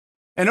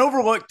An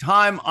overlooked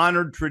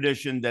time-honored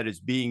tradition that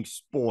is being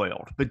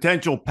spoiled.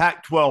 Potential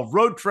Pac-12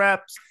 road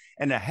traps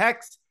and a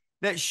hex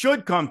that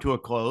should come to a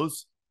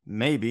close.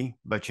 Maybe,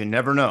 but you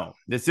never know.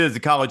 This is the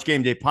College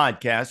Game Day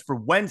podcast for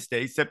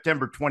Wednesday,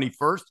 September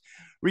 21st.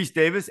 Rece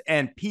Davis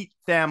and Pete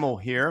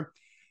Thamel here.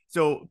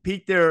 So,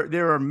 Pete,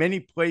 there are many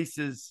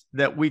places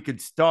that we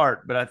could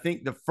start, but I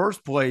think the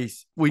first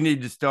place we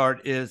need to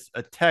start is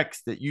a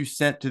text that you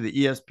sent to the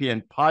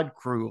ESPN pod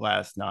crew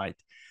last night,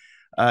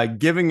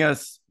 giving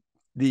us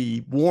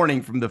the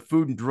warning from the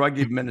Food and Drug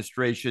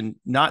Administration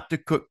not to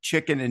cook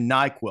chicken in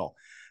NyQuil.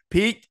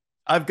 Pete,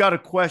 I've got a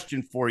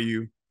question for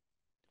you.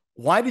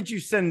 Why did you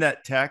send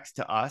that text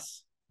to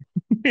us?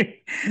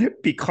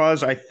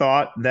 Because I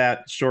thought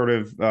that sort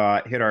of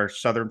hit our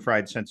Southern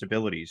fried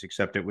sensibilities,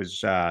 except it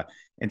was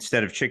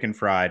instead of chicken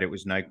fried, it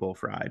was NyQuil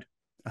fried.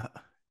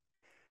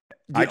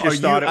 I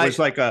just thought it was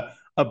like a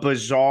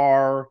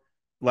bizarre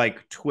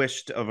like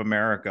twist of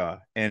America.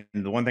 And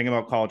the one thing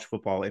about college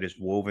football, it is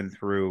woven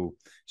through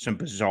some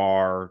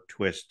bizarre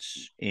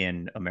twists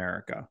in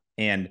America.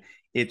 And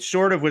it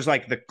sort of was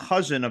like the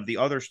cousin of the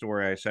other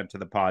story I sent to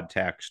the pod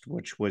text,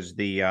 which was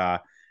the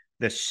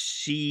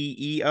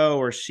CEO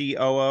or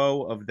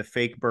COO of the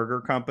fake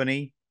burger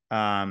company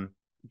did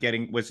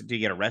he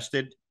get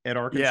arrested at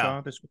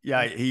Arkansas this week?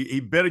 Yeah, he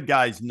bit a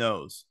guy's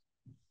nose.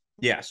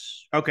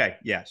 Yes. Okay.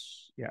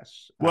 Yes.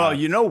 Well,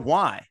 you know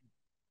why?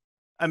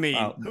 I mean,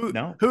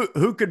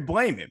 who could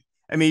blame him?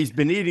 I mean, he's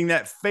been eating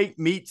that fake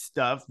meat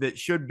stuff that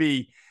should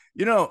be,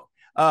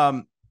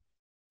 I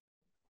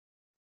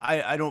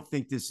don't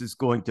think this is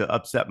going to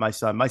upset my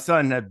son. My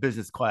son had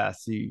business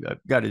class. He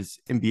got his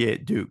MBA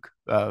at Duke,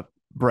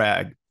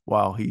 brag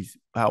while he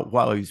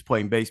was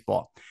playing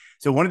baseball.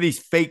 So one of these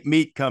fake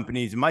meat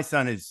companies, and my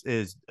son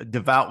is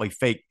devoutly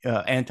fake,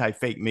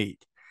 anti-fake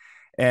meat.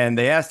 And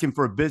they asked him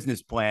for a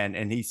business plan,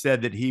 and he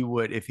said that he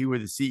would, if he were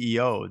the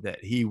CEO,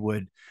 that he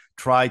would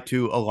try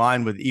to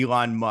align with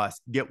Elon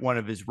Musk, get one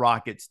of his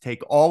rockets,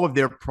 take all of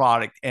their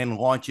product, and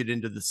launch it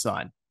into the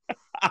sun.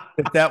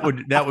 that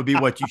would be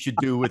what you should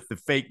do with the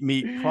fake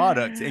meat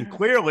products. And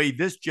clearly,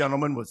 this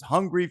gentleman was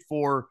hungry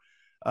for,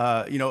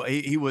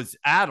 he was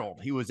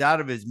addled. He was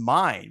out of his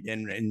mind,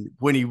 and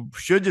when he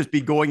should just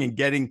be going and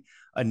getting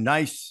a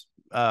nice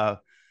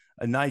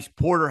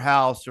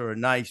porterhouse or a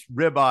nice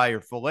ribeye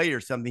or fillet or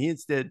something, he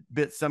instead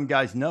bit some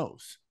guy's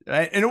nose.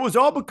 Right? And it was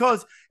all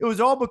because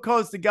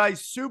the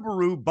guy's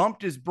Subaru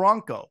bumped his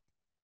Bronco.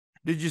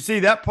 Did you see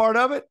that part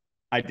of it?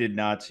 I did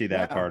not see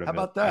that part of it. How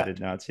about that? I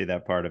did not see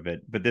that part of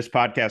it. But this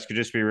podcast could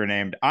just be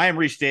renamed I Am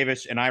Rece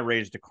Davis and I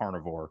Raised a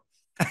Carnivore.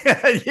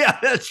 Yeah,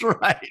 that's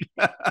right.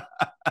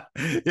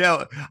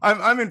 Yeah,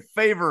 I'm in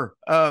favor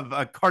of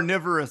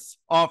carnivorous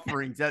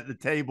offerings at the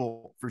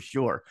table for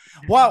sure.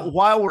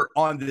 While we're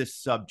on this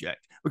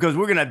subject, because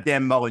we're going to have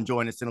Dan Mullen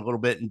join us in a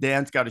little bit, and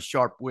Dan's got a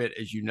sharp wit,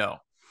 as you know.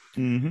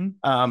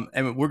 Mm-hmm.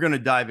 And we're going to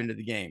dive into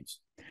the games.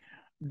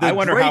 I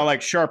wonder how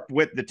like sharp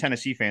wit the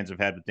Tennessee fans have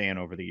had with Dan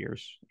over the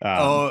years.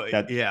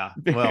 Yeah.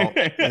 Well,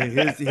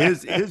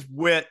 his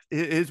wit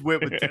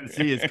with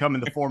Tennessee has come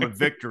in the form of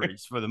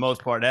victories for the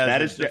most part.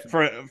 That is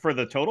for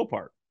the total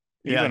part.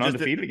 He's been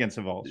undefeated against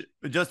the Vols.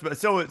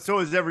 So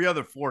is every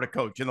other Florida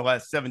coach in the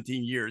last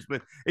 17 years,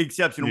 with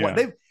exception of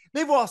one.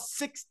 They've lost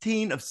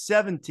 16 of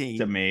 17.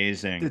 It's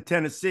amazing to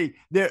Tennessee.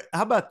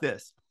 How about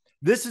this?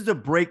 This is a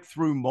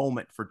breakthrough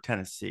moment for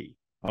Tennessee.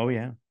 Oh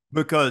yeah.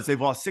 Because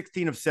they've lost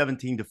 16 of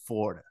 17 to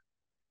Florida.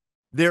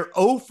 They're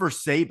 0 for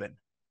Saban.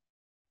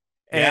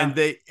 And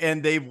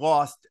they've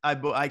lost,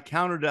 I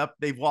counted up,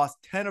 they've lost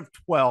 10 of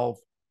 12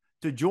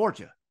 to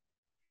Georgia.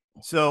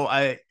 So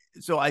I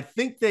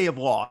think they have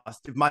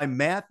lost, if my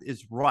math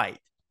is right,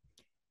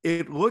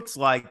 it looks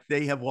like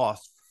they have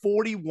lost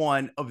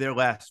 41 of their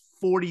last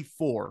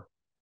 44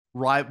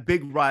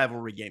 big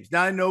rivalry games.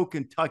 Now, I know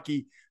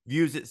Kentucky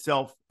views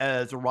itself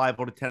as a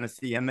rival to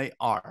Tennessee, and they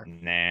are.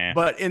 Nah.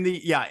 But in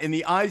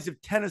the eyes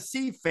of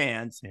Tennessee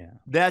fans,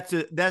 that's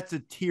a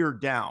tier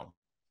down.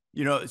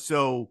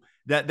 So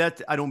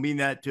that I don't mean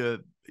that to,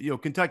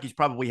 Kentucky's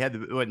probably had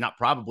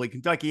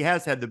Kentucky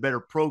has had the better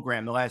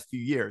program the last few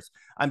years.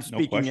 I'm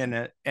speaking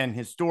in an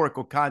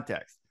historical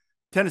context.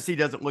 Tennessee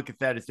doesn't look at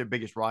that as their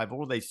biggest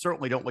rival. They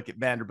certainly don't look at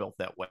Vanderbilt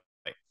that way.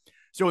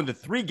 So in the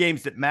three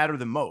games that matter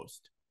the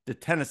most, the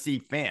Tennessee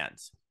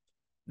fans,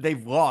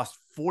 they've lost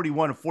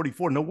 41 of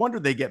 44. No wonder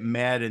they get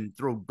mad and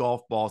throw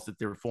golf balls at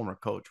their former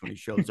coach when he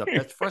shows up.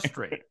 That's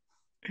frustrating.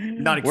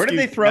 Where did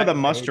they throw the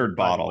mustard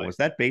bottle? Was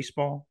that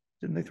baseball?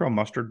 Didn't they throw a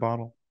mustard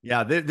bottle?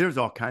 Yeah, there's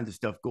all kinds of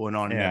stuff going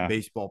on in that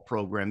baseball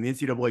program. The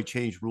NCAA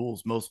changed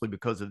rules mostly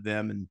because of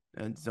them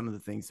and some of the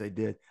things they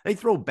did. They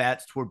throw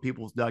bats toward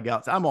people's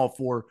dugouts. I'm all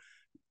for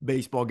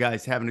baseball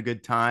guys having a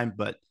good time,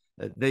 but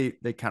they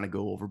kind of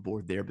go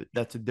overboard there. But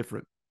that's a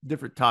different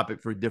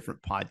topic for a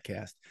different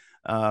podcast.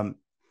 I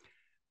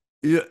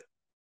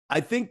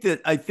think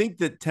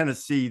that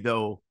Tennessee,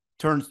 though,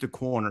 turns the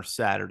corner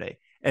Saturday.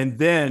 And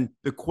then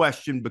the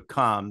question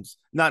becomes,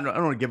 I don't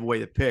want to give away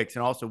the picks,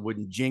 and also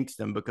wouldn't jinx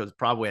them, because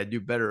probably I'd do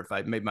better if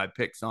I made my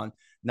picks on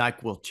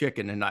NyQuil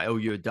chicken and I owe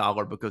you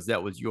 $1 because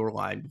that was your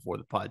line before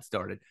the pod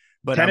started.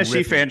 but I'm Tennessee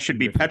riffing. fans should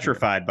be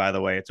petrified, by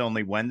the way. It's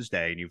only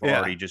Wednesday and you've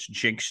already just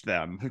jinxed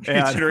them.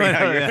 Yeah, Considering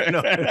how you're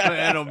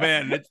I know,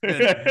 man.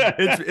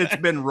 It's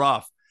been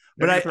rough.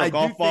 They're But gonna throw I do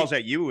golf balls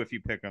think at you if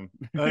you pick them.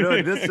 I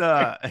know this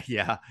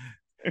yeah.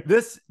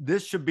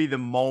 This should be the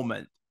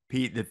moment,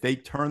 Pete, that they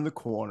turn the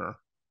corner.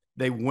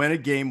 They win a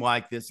game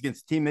like this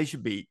against a team they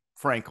should beat,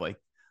 frankly.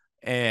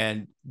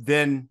 And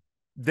then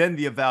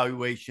the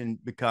evaluation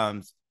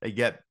becomes they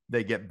get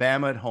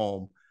Bama at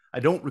home. I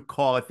don't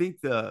recall. I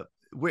think the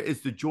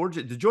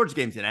Georgia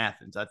game's in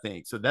Athens, I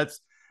think. So that's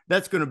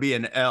going to be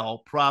an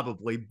L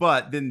probably,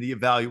 but then the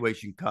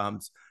evaluation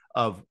comes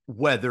of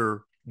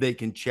whether they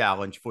can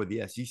challenge for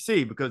the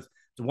SEC because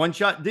it's a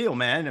one-shot deal,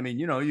 man. I mean,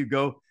 you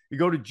go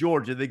to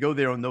Georgia, they go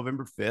there on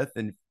November 5th,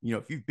 and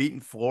if you've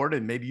beaten Florida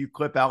and maybe you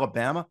clip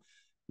Alabama,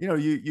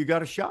 you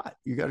got a shot.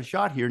 You got a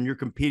shot here, and you're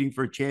competing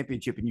for a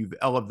championship, and you've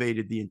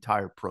elevated the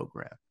entire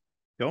program.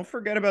 Don't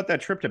forget about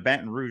that trip to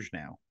Baton Rouge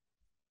now.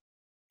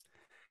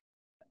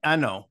 I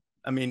know.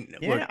 I mean,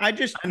 yeah,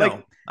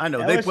 look, I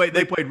know.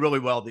 They played really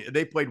well.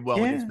 They played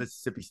well against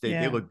Mississippi State.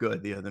 They looked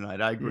good the other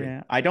night. I agree.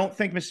 Yeah. I don't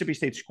think Mississippi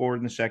State scored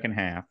in the second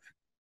half.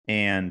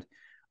 And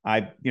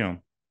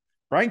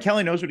Brian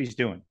Kelly knows what he's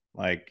doing.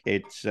 Like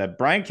it's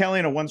Brian Kelly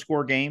in a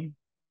one-score game,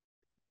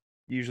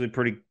 usually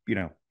pretty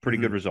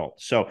good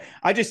results. So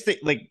I just think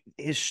like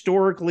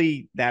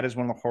historically that is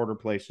one of the harder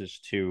places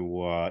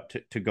to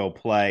go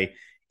play.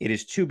 It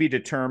is to be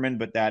determined,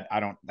 but that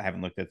I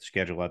haven't looked at the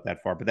schedule out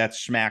that far, but that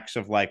smacks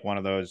of like one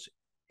of those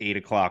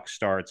 8:00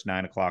 starts,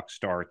 9:00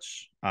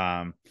 starts.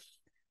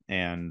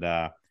 And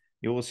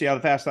you will see how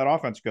fast that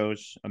offense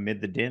goes amid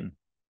the din.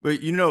 But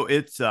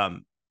it's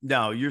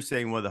now you're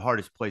saying one of the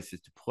hardest places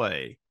to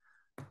play,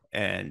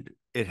 and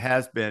it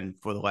has been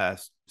for the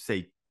last,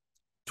 say,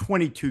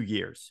 22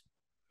 years,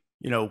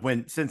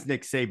 since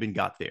Nick Saban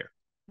got there.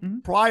 Mm-hmm.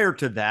 Prior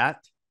to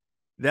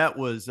that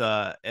was,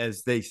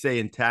 as they say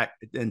in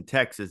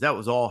Texas, that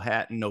was all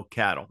hat and no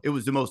cattle. It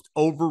was the most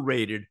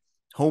overrated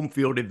home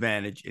field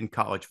advantage in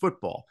college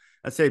football.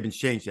 Saban's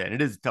changed that. And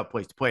it is a tough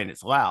place to play, and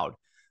it's loud.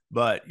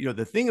 But,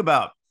 the thing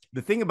about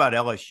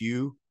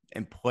LSU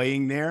and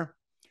playing there,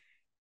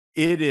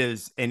 it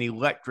is an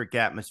electric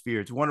atmosphere.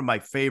 It's one of my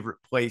favorite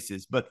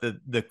places. But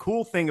the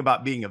cool thing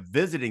about being a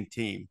visiting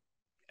team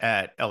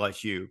at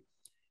LSU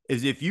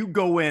is if you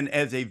go in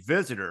as a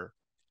visitor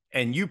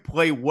and you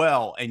play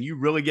well and you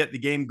really get the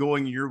game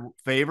going in your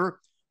favor,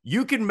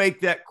 you can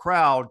make that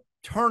crowd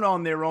turn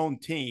on their own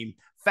team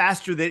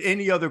faster than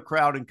any other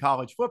crowd in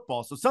college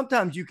football. So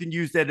sometimes you can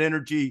use that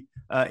energy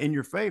in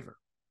your favor.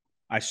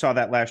 I saw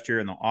that last year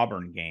in the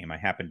Auburn game. I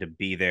happened to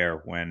be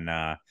there when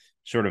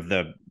sort of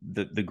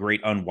the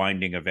great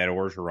unwinding of Ed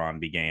Orgeron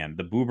began.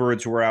 The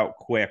Bluebirds were out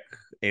quick.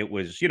 It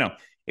was,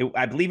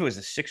 I believe it was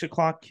a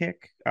 6:00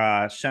 kick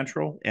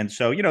Central. And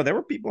so, there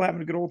were people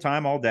having a good old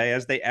time all day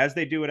as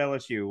they do at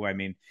LSU. I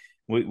mean,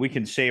 we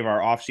can save our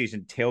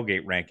offseason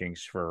tailgate rankings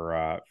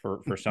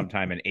for some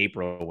time in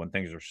April when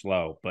things are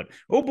slow. But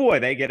oh boy,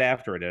 they get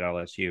after it at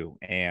LSU.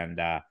 And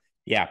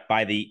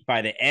by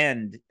the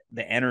end,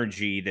 the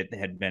energy that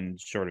had been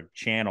sort of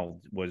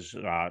channeled was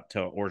to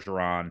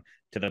Orgeron,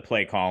 to the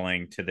play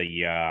calling, to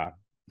the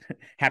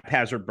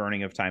haphazard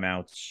burning of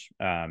timeouts.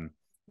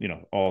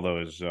 All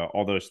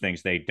those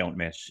things they don't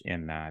miss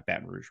in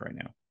Baton Rouge right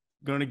now.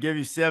 Going to give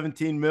you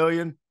 $17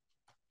 million.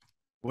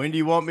 When do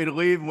you want me to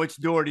leave, and which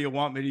door do you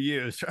want me to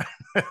use?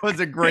 That was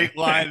a great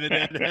line that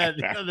Ed had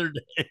the other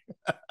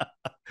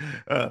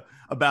day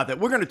about that.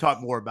 We're going to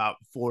talk more about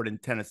Florida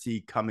and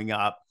Tennessee coming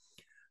up.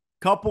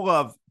 Couple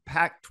of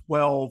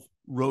Pac-12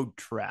 road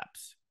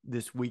traps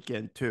this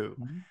weekend too.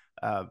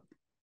 Mm-hmm.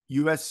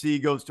 USC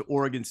goes to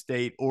Oregon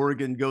State.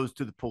 Oregon goes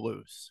to the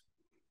Palouse.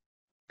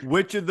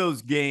 Which of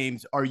those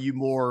games are you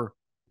more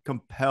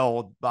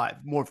compelled by,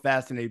 more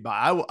fascinated by?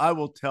 I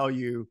will tell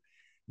you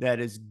that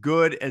as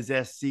good as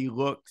SC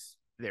looks,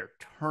 their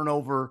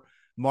turnover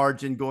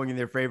margin going in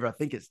their favor, I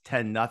think it's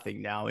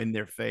 10-0 now in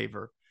their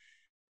favor.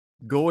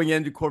 Going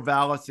into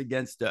Corvallis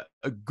against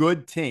a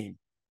good team,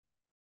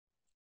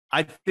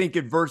 I think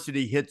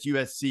adversity hits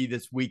USC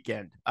this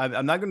weekend.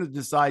 I'm not going to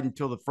decide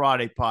until the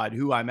Friday pod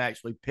who I'm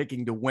actually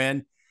picking to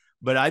win,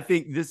 but I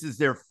think this is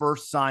their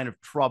first sign of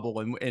trouble,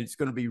 and it's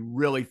going to be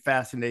really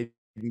fascinating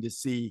to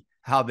see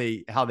how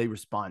they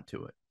respond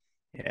to it.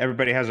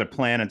 Everybody has a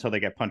plan until they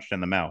get punched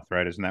in the mouth,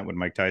 right? Isn't that what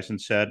Mike Tyson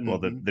said? Mm-hmm. Well,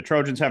 the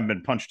Trojans haven't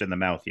been punched in the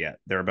mouth yet.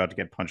 They're about to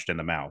get punched in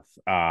the mouth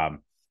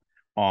on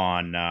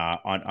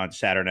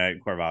Saturday night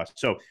in Corvallis.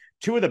 So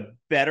two of the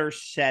better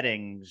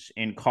settings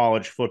in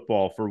college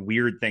football for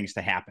weird things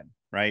to happen,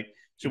 right?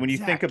 So when you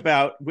think of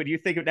now,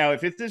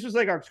 if this was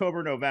like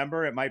October,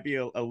 November, it might be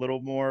a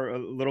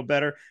little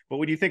better. But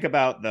when you think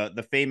about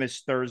the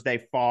famous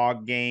Thursday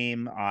fog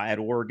game at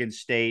Oregon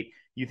State,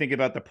 you think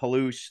about the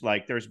Palouse,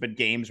 like there's been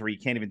games where you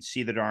can't even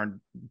see the darn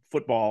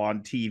football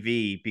on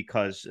TV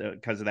because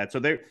of that.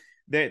 So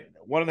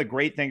one of the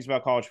great things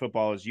about college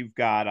football is you've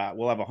got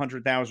we'll have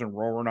 100,000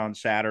 roaring on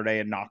Saturday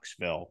in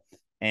Knoxville,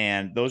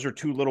 and those are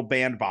two little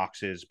band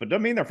boxes, but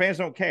doesn't mean their fans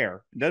don't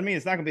care. It doesn't mean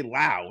it's not going to be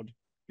loud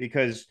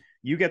because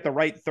you get the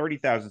right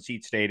 30,000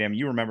 seat stadium.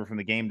 You remember from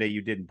the game day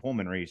you did in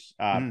Pullman,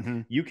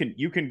 Rece.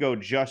 You can go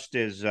just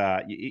as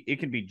it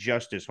can be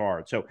just as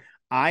hard. So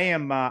I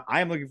am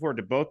looking forward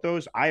to both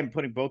those. I am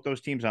putting both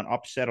those teams on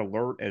upset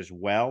alert as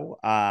well.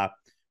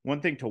 One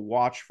thing to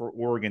watch for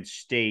Oregon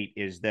State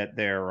is that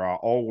their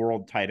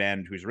all-world tight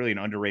end, who's really an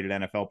underrated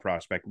NFL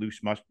prospect,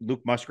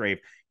 Luke Musgrave,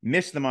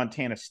 missed the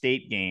Montana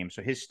State game.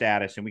 So his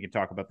status, and we can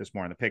talk about this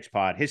more in the Picks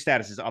Pod, his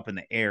status is up in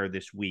the air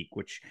this week,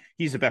 which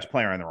he's the best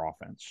player on their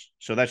offense.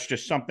 So that's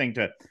just something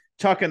to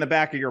tuck in the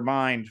back of your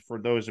mind for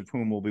those of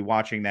whom will be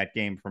watching that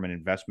game from an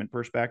investment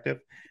perspective.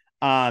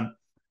 Are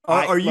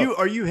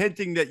you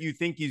hinting that you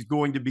think he's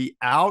going to be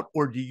out,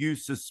 or do you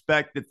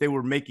suspect that they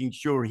were making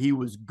sure he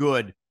was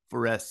good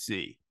for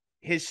SC?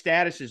 His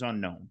status is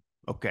unknown.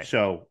 Okay.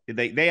 So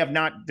they have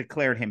not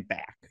declared him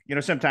back. You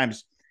know,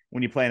 sometimes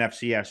when you play an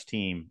FCS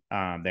team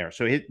there.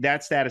 So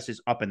that status is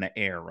up in the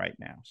air right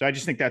now. So I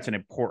just think that's an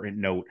important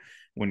note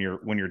when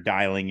you're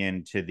dialing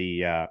into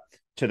the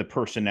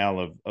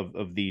personnel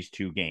of these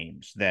two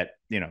games, that,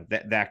 you know,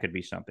 that could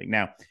be something.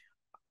 Now,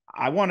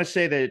 I want to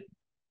say that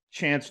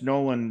Chance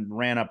Nolan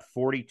ran up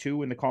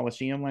 42 in the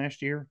Coliseum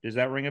last year. Does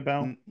that ring a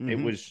bell?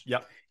 Mm-hmm.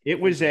 It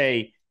was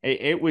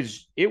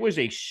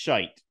a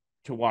sight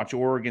to watch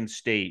Oregon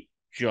State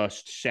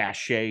just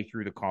sashay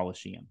through the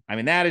Coliseum. I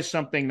mean, that is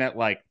something that,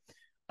 like,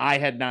 I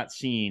had not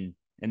seen,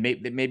 and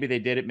maybe they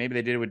did it. Maybe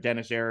they did it with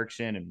Dennis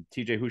Erickson and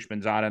TJ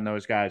Hushmanzada and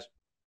those guys.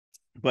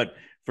 But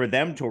for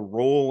them to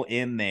roll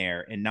in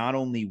there and not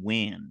only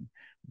win,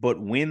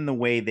 but win the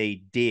way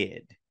they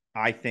did,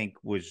 I think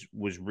was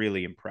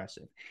really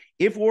impressive.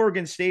 If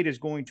Oregon State is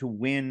going to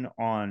win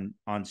on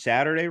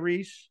Saturday,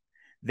 Rece,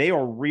 they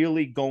are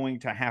really going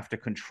to have to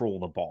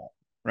control the ball.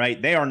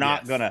 Right? They are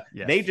not gonna.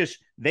 Yes.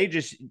 They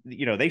just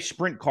they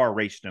sprint car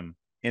raced them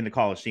in the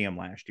Coliseum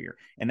last year,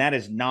 and that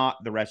is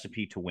not the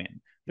recipe to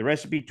win. The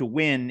recipe to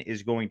win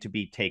is going to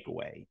be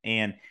takeaway.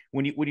 And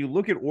when you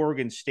look at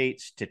Oregon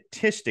State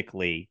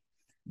statistically,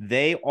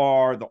 they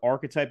are the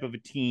archetype of a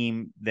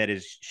team that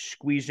is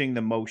squeezing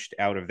the most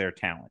out of their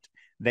talent.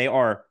 They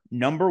are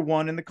number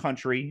one in the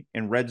country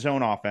in red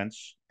zone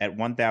offense at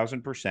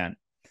 1,000%.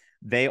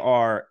 They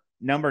are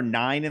number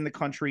 9 in the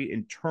country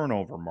in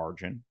turnover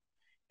margin.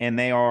 And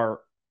they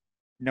are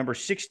number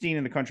 16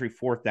 in the country,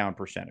 fourth down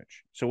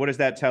percentage. So what does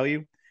that tell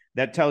you?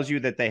 That tells you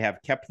that they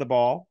have kept the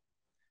ball,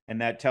 and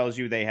that tells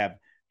you they have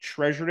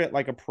treasured it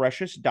like a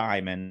precious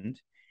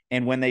diamond.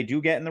 And when they do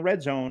get in the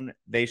red zone,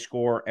 they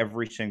score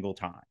every single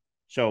time.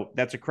 So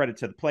that's a credit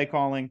to the play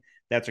calling.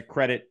 That's a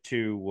credit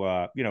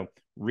to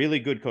really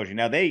good coaching.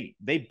 Now they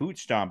boot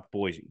stomped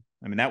Boise.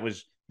 I mean, that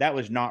was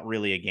not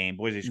really a game.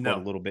 Boise scored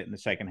a little bit in the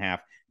second half.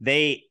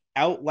 They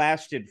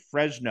outlasted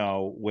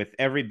Fresno with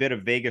every bit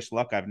of Vegas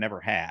luck I've never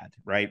had,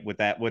 right? With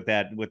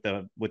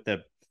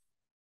the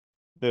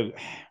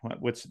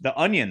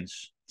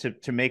onions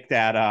to make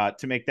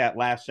that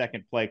last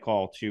second play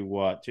call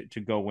to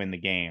go win the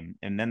game.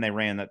 And then they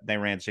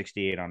ran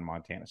 68 on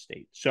Montana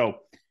State. So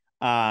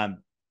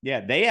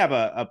they have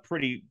a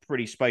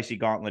pretty spicy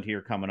gauntlet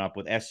here coming up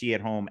with SC at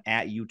home,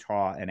 at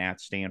Utah, and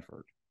at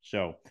Stanford.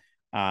 So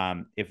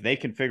if they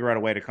can figure out a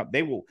way to come,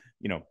 they will,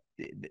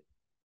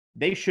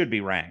 they should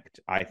be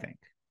ranked, I think,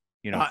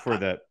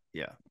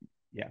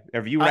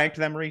 Have you ranked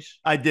them, Rece?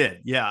 I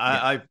did.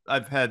 Yeah.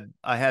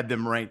 I had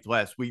them ranked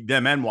last week,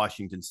 them and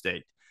Washington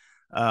State,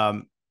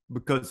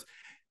 because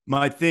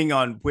my thing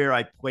on where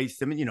I placed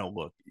them,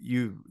 look,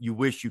 you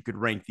wish you could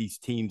rank these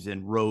teams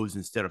in rows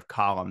instead of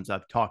columns.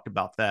 I've talked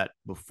about that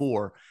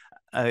before.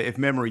 If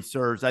memory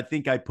serves, I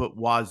think I put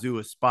Wazoo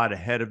a spot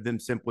ahead of them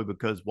simply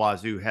because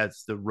Wazoo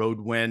has the road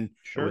win.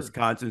 Sure.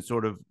 Wisconsin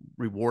sort of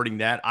rewarding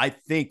that. I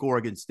think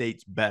Oregon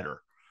State's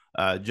better,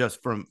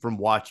 just from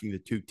watching the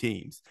two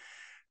teams.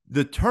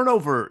 The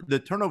turnover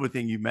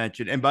thing you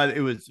mentioned, and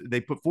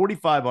they put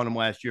 45 on them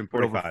last year and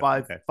put over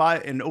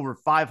over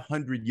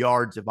 500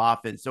 yards of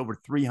offense, over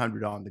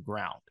 300 on the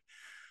ground.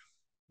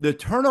 The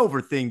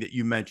turnover thing that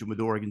you mentioned with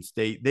Oregon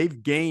State,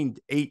 they've gained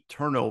 8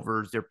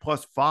 turnovers. They're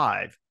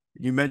 +5.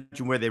 You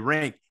mentioned where they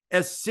rank.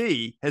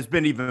 SC has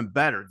been even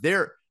better.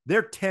 They're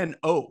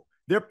 10-0.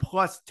 They're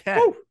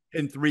 +10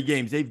 in 3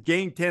 games. They've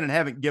gained 10 and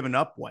haven't given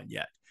up one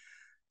yet.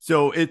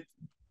 So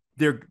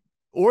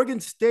Oregon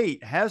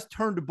State has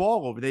turned the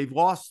ball over. They've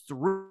lost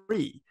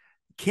 3.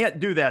 Can't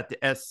do that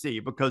to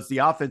SC because the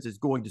offense is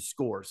going to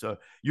score. So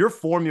your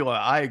formula,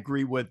 I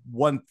agree with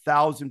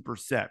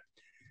 1,000%.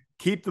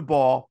 Keep the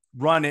ball,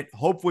 run it.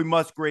 Hopefully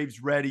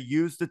Musgrave's ready.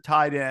 Use the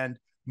tight end.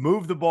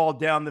 Move the ball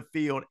down the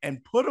field,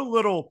 and put a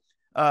little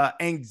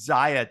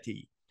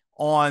anxiety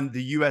on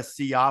the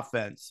USC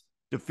offense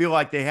to feel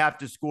like they have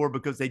to score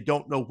because they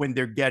don't know when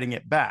they're getting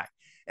it back.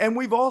 And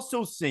we've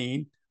also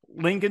seen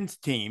Lincoln's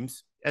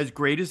teams, as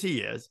great as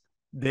he is,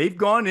 they've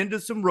gone into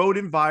some road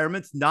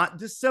environments not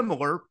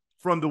dissimilar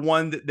from the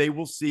one that they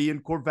will see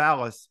in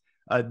Corvallis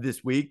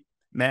this week,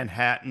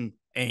 Manhattan,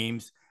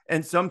 Ames,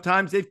 and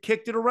sometimes they've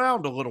kicked it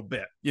around a little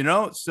bit,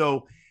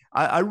 So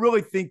I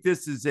really think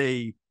this is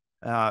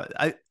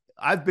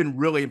I've been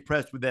really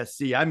impressed with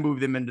SC. I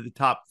moved them into the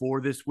top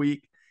 4 this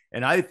week,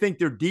 And I think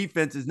their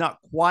defense is not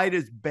quite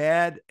as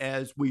bad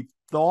as we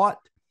thought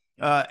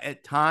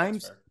at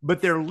times,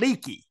 but they're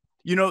leaky,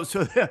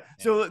 so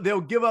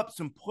they'll give up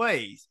some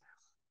plays.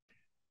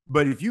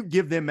 But if you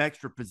give them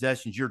extra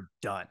possessions, you're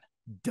done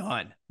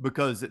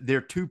because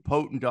they're too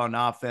potent on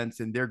offense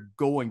and they're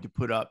going to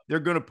put up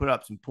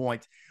some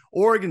points.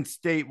 Oregon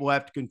State will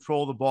have to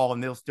control the ball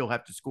and they'll still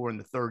have to score in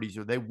the 30s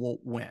or they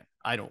won't win.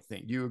 I don't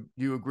think. Do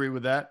you agree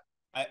with that?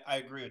 I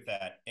agree with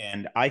that.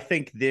 And I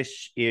think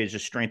this is a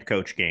strength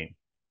coach game.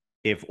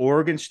 If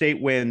Oregon State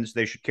wins,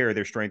 they should carry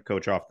their strength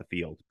coach off the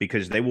field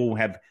because they will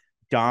have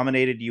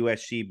dominated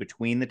USC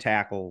between the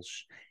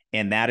tackles.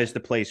 And that is the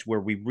place where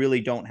we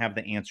really don't have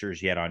the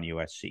answers yet on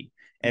USC.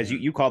 As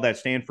you call that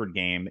Stanford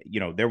game,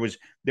 there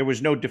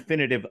was no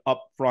definitive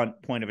upfront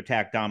point of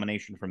attack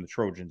domination from the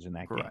Trojans in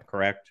that game,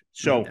 correct?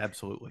 So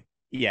absolutely.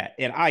 Yeah,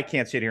 and I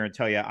can't sit here and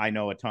tell you I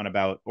know a ton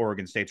about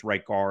Oregon State's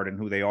right guard and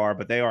who they are,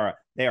 but they are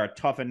a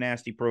tough and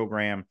nasty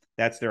program.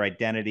 That's their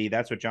identity.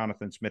 That's what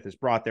Jonathan Smith has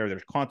brought there.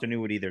 There's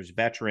continuity, there's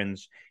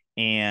veterans,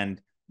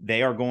 and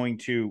they are going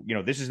to,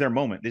 this is their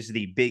moment. This is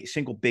the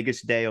single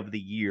biggest day of the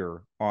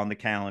year on the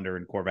calendar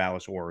in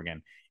Corvallis,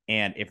 Oregon.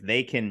 And if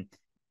they can,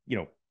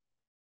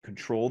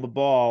 control the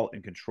ball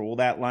and control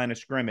that line of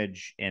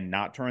scrimmage and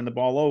not turn the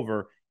ball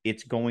over,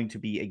 it's going to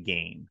be a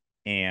game.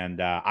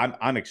 And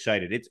I'm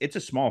excited. It's a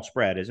small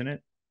spread, isn't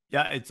it?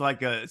 Yeah, it's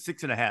like a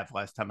 6.5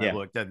 last time I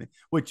looked,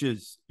 which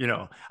is,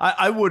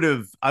 I would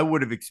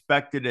have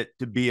expected it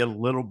to be a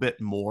little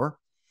bit more.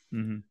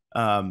 On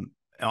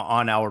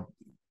our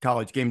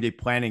college game day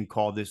planning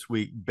call this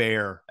week,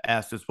 Bear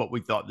asked us what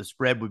we thought the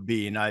spread would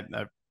be, and I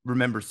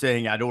remember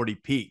saying I'd already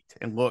peeked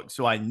and looked,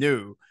 so I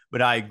knew,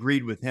 but I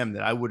agreed with him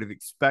that I would have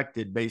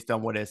expected, based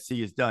on what SC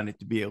has done, it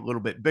to be a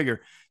little bit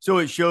bigger. So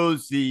it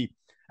shows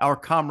our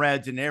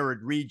comrades in arid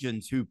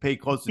regions who pay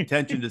close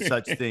attention to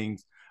such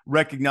things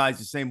recognize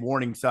the same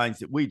warning signs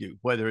that we do,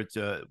 whether it's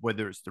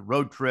the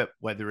road trip,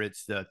 whether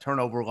it's the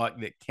turnover luck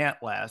that can't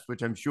last,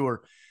 which I'm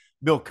sure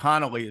Bill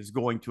Connolly is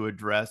going to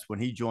address when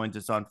he joins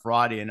us on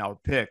Friday in our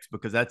picks,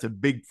 because that's a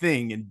big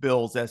thing in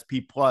Bill's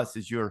SP Plus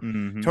is your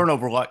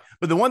turnover luck.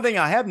 But the one thing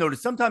I have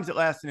noticed, sometimes it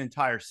lasts an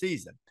entire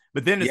season,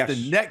 but then it's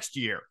the next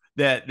year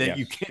that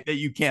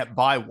you can't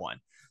buy one.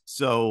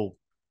 So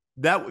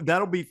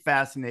that'll be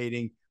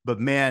fascinating. But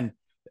man,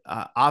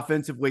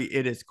 offensively,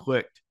 it has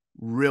clicked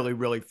really,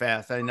 really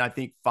fast. And I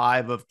think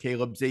 5 of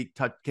Caleb's 8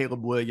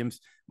 Caleb Williams.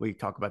 We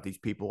talk about these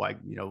people like,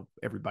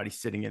 everybody's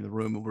sitting in the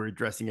room and we're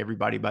addressing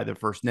everybody by their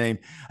first name.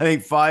 I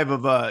think 5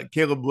 of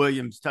Caleb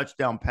Williams'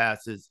 touchdown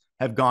passes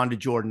have gone to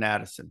Jordan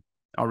Addison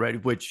already,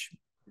 which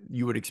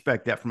you would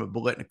expect that from a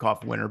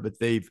Biletnikoff winner, but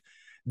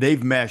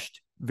they've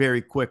meshed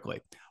very quickly.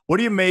 What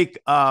do you make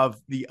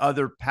of the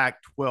other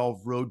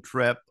Pac-12 road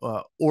trip?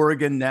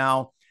 Oregon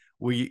now,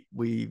 we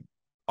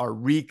are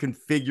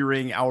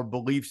reconfiguring our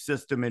belief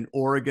system in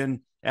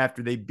Oregon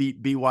after they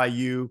beat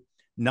BYU,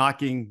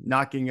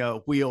 knocking a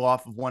wheel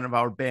off of one of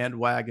our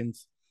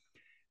bandwagons.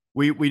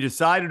 We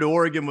decided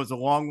Oregon was a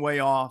long way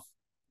off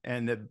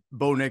and that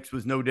Bo Nix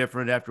was no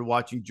different after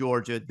watching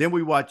Georgia. Then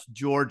we watched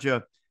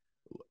Georgia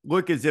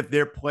look as if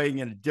they're playing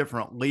in a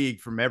different league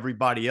from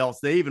everybody else.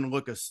 They even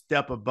look a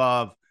step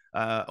above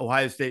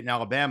Ohio State and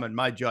Alabama, in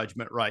my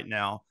judgment right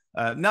now.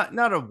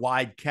 Not a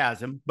wide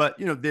chasm, but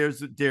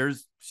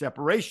there's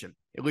separation,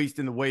 at least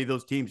in the way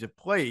those teams have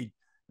played,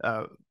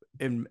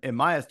 in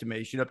my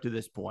estimation, up to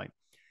this point.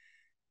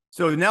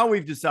 So now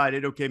we've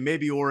decided, okay,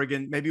 maybe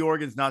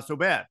Oregon's not so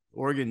bad.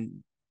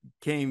 Oregon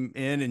came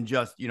in and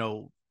just,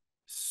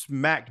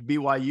 smacked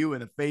BYU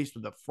in the face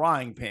with a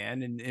frying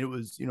pan, and it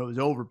was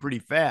over pretty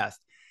fast.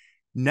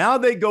 Now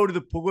they go to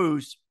the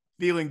Palouse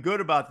feeling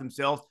good about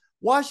themselves.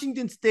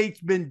 Washington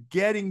State's been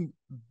getting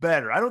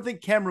better. I don't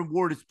think Cameron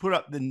Ward has put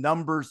up the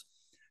numbers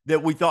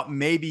that we thought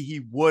maybe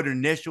he would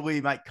initially.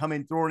 He might come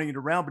in throwing it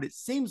around, but it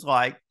seems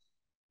like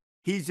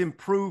he's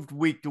improved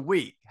week to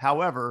week.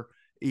 However,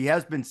 he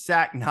has been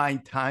sacked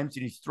 9 times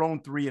and he's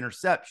thrown 3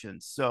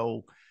 interceptions.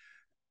 So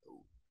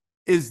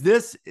is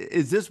this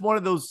one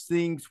of those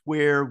things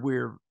where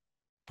we're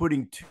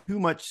putting too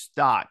much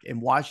stock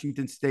in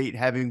Washington State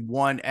having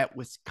won at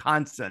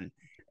Wisconsin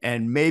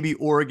and maybe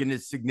Oregon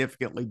is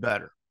significantly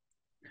better?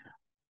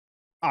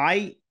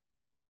 I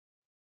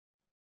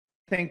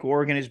think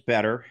Oregon is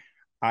better.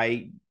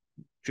 I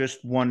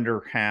just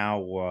wonder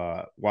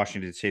how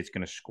Washington State's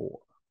going to score,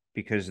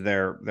 because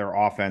their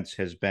offense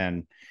has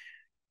been,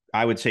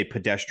 I would say,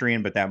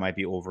 pedestrian, but that might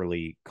be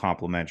overly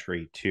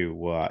complimentary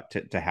to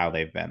how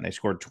they've been. They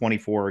scored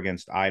 24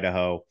 against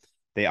Idaho.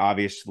 They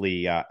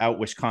obviously out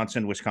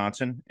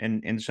Wisconsin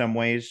in some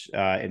ways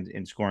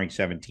in scoring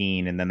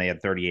 17, and then they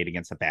had 38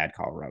 against a bad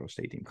Colorado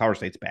State team. Colorado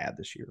State's bad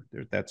this year.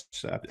 That's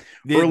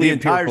the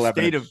entire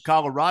state of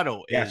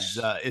Colorado is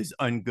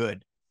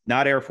ungood.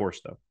 Not Air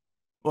Force though.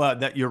 Well,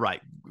 you're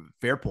right.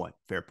 Fair point.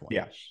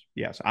 Yes.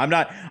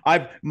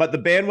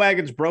 The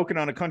bandwagon's broken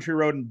on a country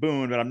road in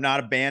Boone, but I'm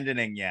not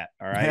abandoning yet.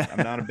 All right.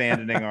 I'm not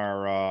abandoning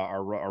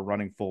our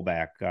running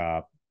fullback.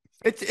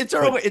 It's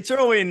early. It's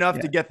early enough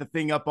yeah, to get the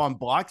thing up on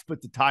blocks,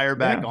 put the tire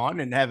back on,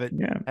 and have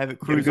it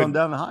cruise on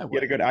down the highway.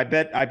 Get a good. I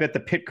bet the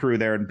pit crew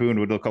there in Boone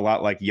would look a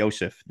lot like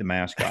Yosef, the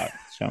mascot.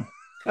 So,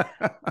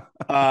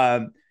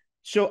 um,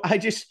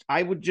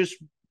 I would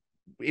just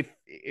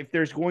if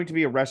there's going to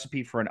be a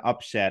recipe for an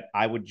upset,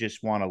 I would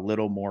just want a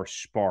little more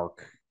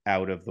spark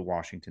out of the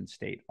Washington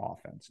State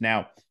offense.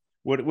 Now,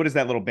 what is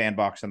that little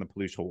bandbox on the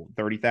Palouse hold?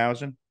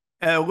 30,000?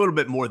 A little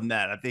bit more than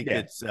that. I think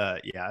it's I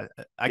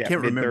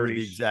can't remember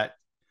the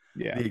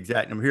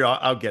exact number here.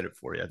 I'll get it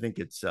for you. I think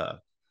it's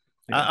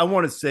I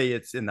want to say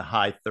it's in the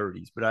high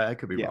 30s, but I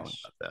could be wrong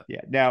about that.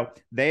 Yeah. Now,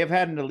 they have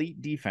had an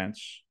elite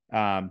defense.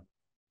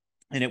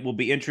 And it will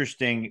be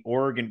interesting.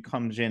 Oregon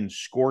comes in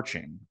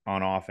scorching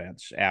on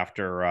offense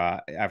after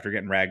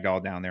getting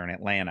ragdolled down there in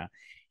Atlanta.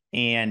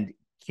 And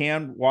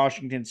can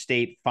Washington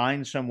State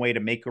find some way to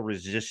make a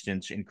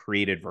resistance and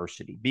create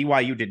adversity?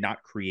 BYU did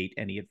not create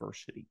any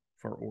adversity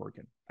for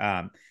Oregon.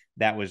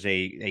 That was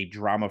a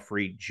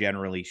drama-free,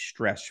 generally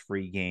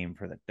stress-free game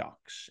for the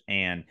Ducks.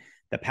 And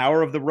the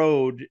power of the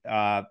road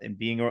and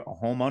being a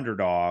home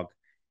underdog,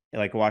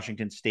 like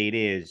Washington State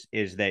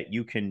is that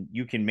you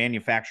can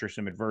manufacture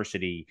some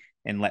adversity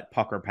and let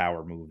pucker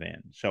power move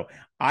in. So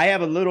I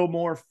have a little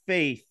more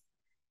faith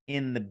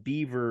in the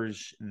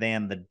Beavers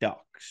than the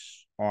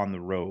Ducks on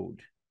the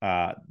road.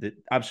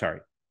 I'm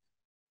sorry.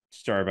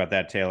 Sorry about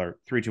that, Taylor.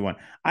 3, 2, 1.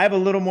 I have a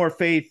little more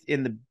faith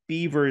in the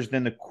Beavers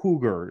than the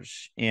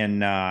Cougars in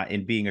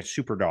being a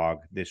super dog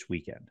this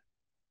weekend.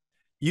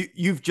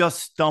 You've just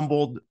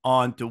stumbled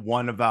onto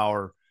one of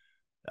our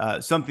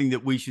something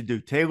that we should do.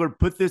 Taylor,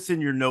 put this in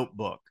your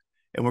notebook,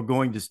 and we're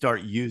going to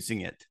start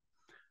using it.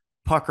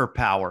 Pucker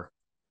power.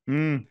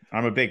 I'm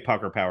a big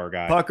pucker power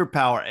guy. Pucker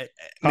power.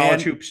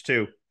 College hoops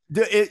too.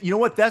 You know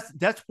what?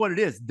 That's what it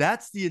is.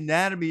 That's the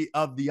anatomy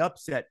of the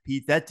upset,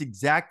 Pete. That's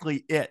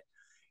exactly it.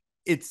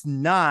 It's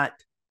not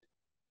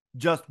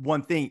just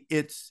one thing.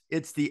 It's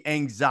the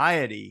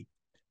anxiety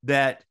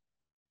that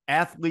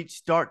athletes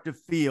start to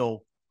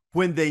feel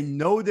when they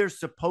know they're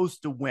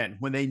supposed to win,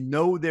 when they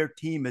know their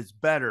team is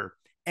better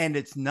and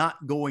it's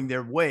not going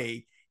their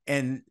way,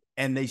 and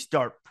they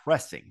start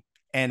pressing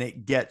and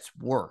it gets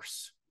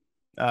worse.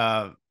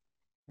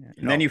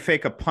 And then you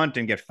fake a punt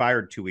and get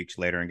fired 2 weeks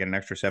later and get an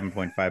extra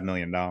 $7.5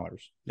 million.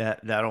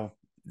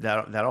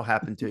 That'll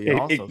happen to you.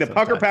 Also, the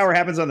pucker power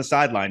happens on the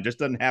sideline, just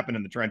doesn't happen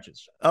in the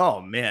trenches. Oh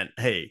man,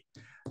 hey,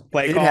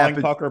 play calling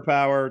pucker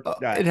power.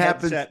 It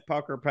happens.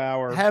 Pucker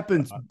power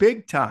happens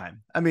big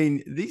time. I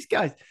mean, these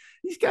guys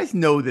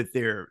know that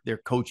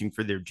they're coaching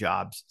for their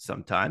jobs.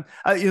 Sometimes,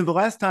 the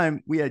last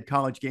time we had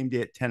College Game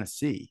Day at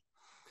Tennessee,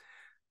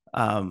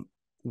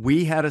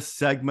 we had a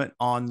segment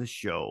on the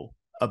show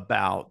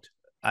about.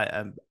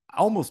 I'm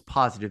almost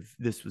positive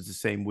this was the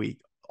same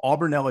week.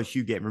 Auburn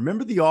LSU game.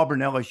 Remember the Auburn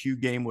LSU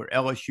game where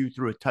LSU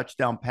threw a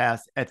touchdown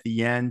pass at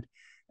the end?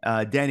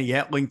 Danny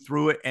Etling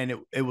threw it, and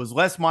it was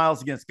Les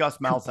Miles against Gus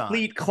Malzahn.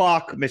 Complete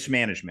clock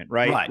mismanagement,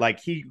 right?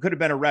 Like he could have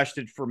been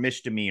arrested for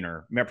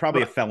misdemeanor,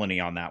 probably a felony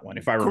on that one,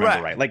 if I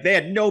remember right. Like they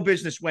had no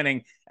business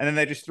winning, and then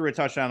they just threw a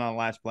touchdown on the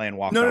last play and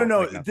walked off.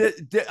 No.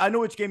 I know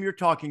which game you're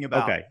talking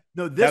about. Okay.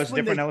 No, that was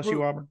different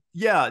LSU Auburn?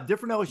 Yeah,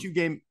 different LSU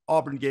game,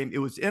 Auburn game. It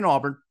was in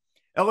Auburn.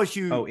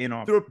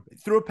 LSU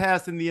threw a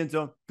pass in the end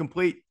zone,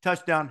 complete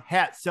touchdown.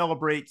 Hat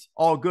celebrates,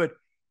 all good.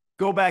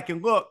 Go back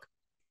and look.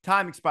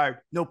 Time expired,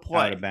 no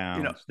play. Out of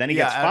bounds. Then he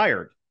gets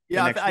fired.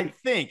 Yeah, I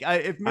think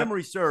if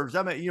memory serves,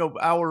 I mean,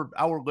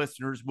 our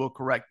listeners will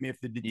correct me if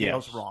the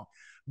details are wrong,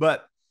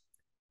 but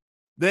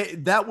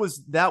that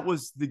was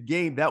the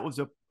game. That was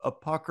a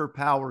pucker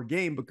power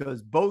game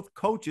because both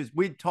coaches.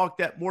 We talked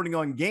that morning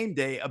on Game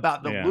Day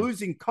about the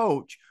losing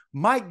coach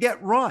might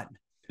get run.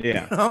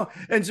 Yeah.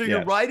 And so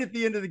you're right at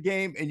the end of the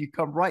game and you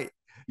come right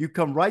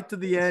to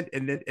the end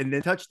and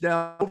then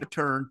touchdown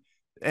overturn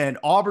and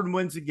Auburn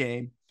wins the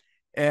game.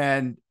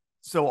 And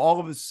so all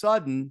of a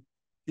sudden,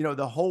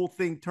 the whole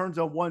thing turns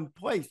on one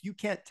place. You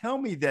can't tell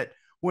me that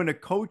when a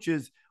coach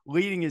is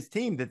leading his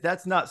team,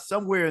 that's not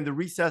somewhere in the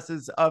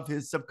recesses of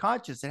his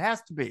subconscious. It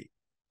has to be,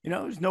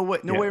 there's no way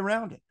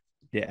around it.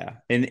 Yeah.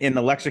 In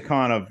the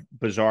lexicon of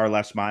bizarre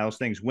Les Miles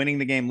things, winning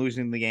the game,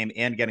 losing the game,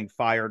 and getting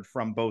fired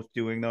from both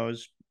doing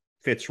those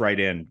fits right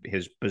in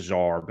his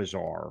bizarre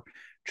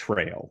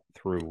trail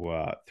through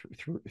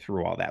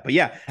all that. But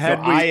yeah,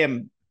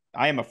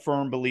 I am a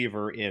firm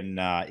believer in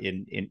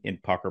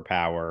pucker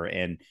power.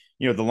 And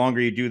the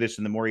longer you do this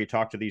and the more you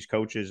talk to these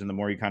coaches and the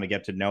more you kind of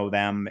get to know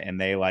them and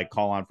they like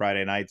call on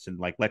Friday nights and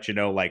like let you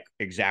know like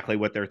exactly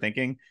what they're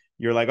thinking,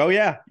 you're like, oh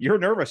yeah, you're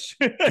nervous.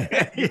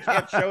 You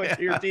can't show it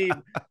to your team.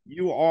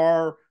 You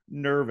are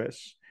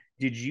nervous.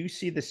 Did you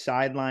see the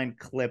sideline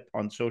clip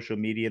on social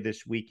media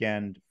this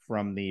weekend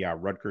from the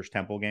Rutgers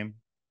Temple game?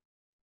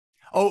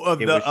 Oh,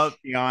 it was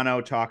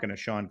Shiano talking to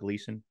Sean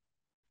Gleason.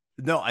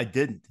 No, I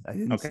didn't.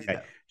 See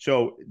that.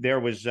 So there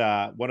was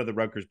one of the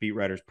Rutgers beat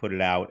writers put it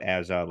out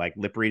as a like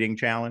lip reading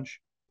challenge.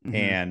 Mm-hmm.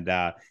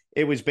 And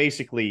it was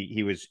basically,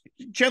 he was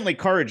gently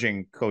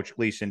encouraging Coach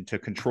Gleason to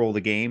control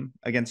the game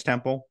against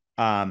Temple.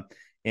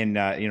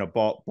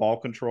 ball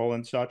control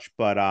and such.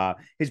 But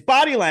his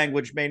body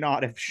language may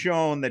not have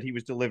shown that he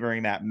was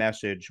delivering that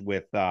message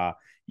with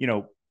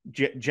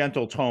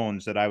gentle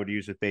tones that I would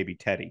use with baby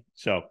Teddy.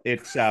 So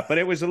but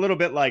it was a little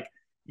bit like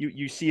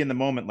you see in the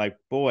moment, like,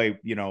 boy,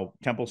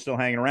 Temple's still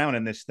hanging around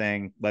in this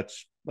thing.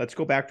 Let's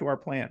go back to our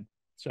plan.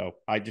 So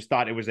I just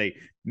thought it was a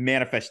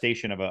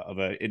manifestation of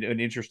an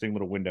interesting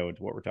little window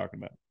into what we're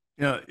talking about.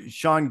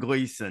 Sean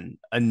Gleason,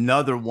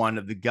 another one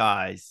of the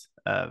guys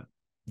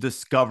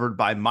discovered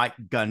by Mike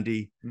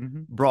Gundy,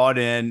 brought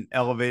in,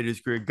 elevated his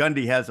career.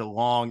 Gundy has a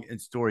long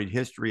and storied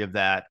history of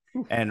that,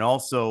 and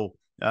also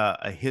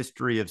a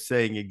history of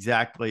saying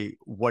exactly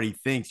what he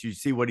thinks. You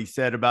see what he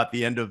said about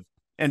the end of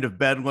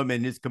Bedlam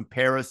and his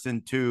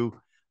comparison to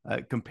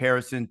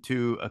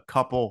a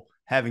couple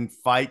having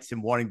fights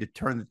and wanting to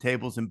turn the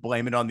tables and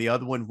blame it on the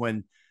other one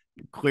when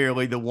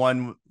clearly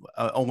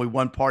only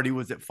one party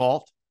was at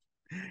fault.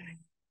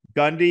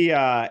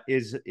 Gundy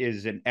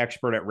is an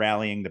expert at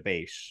rallying the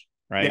base,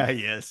 right? Yeah,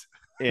 he is.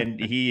 And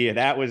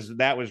that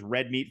was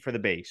red meat for the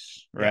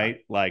base, right?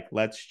 Yeah. Like,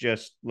 let's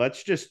just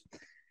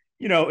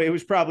it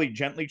was probably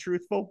gently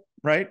truthful,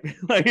 right?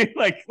 Yeah,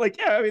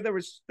 I mean,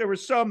 there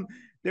was some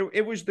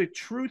it was the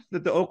truth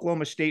that the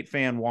Oklahoma State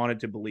fan wanted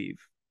to believe,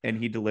 and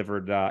he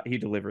delivered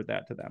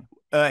that to them.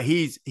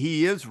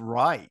 He is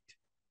right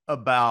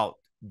about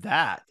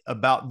that,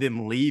 about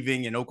them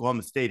leaving, and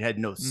Oklahoma State had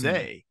no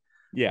say.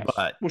 Yes.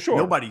 But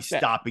nobody's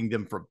stopping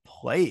them from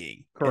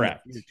playing.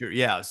 Correct.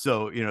 Yeah.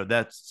 So,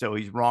 so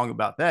he's wrong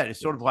about that.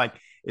 It's sort of like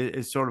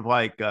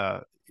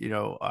I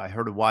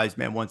heard a wise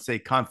man once say,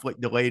 conflict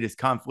delayed is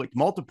conflict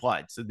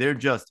multiplied. So they're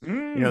just,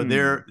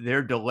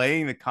 they're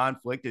delaying the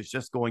conflict. It's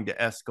just going to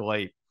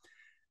escalate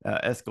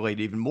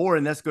even more.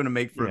 And that's going to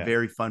make for a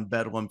very fun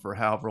bedlam for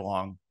however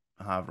long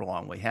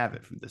we have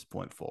it from this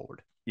point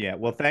forward. Yeah,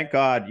 well, thank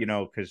God,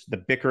 because the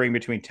bickering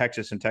between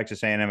Texas and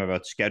Texas A&M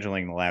about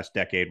scheduling the last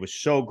decade was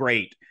so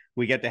great.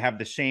 We get to have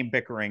the same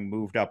bickering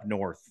moved up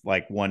north,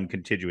 like one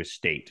contiguous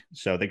state.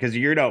 So because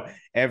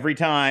every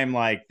time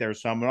like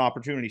there's some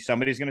opportunity,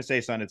 somebody's going to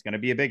say something, it's going to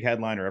be a big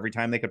headline, or every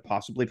time they could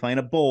possibly play in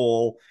a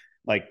bowl,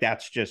 like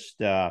that's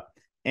just and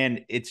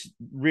it's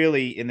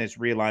really in this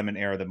realignment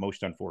era the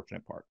most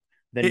unfortunate part.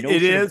 The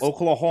notion of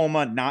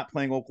Oklahoma not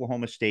playing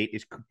Oklahoma State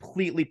is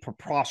completely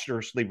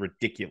preposterously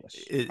ridiculous.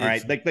 All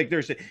right,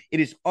 it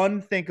is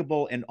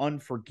unthinkable and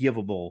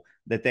unforgivable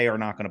that they are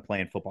not going to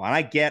play in football. And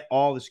I get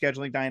all the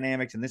scheduling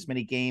dynamics and this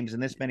many games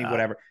and this many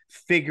whatever.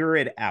 Figure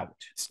it out.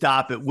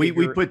 Stop it. We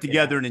put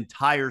together an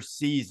entire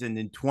season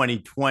in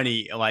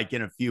 2020, like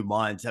in a few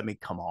months. I mean,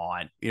 come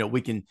on.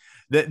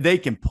 They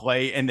can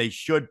play and they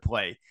should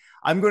play.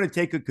 I'm going to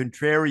take a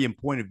contrarian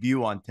point of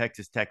view on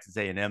Texas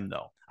A&M,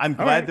 though. I'm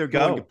glad they're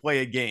going to play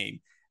a game.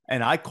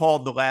 And I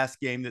called the last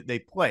game that they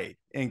played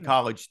in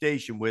College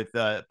Station with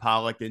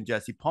Pollock and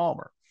Jesse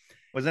Palmer.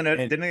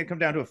 Didn't it come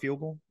down to a field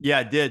goal?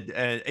 Yeah, it did.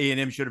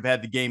 A&M should have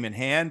had the game in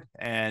hand,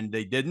 and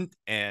they didn't.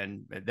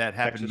 And that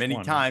happened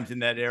many times in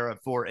that era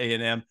for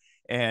A&M.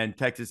 And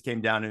Texas came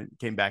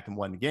back and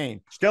won the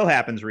game. Still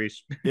happens,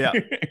 Rece. Yeah,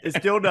 it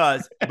still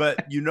does.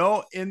 But,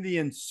 in the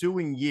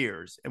ensuing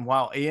years, and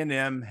while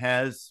A&M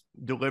has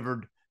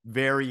delivered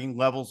varying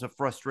levels of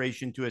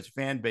frustration to its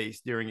fan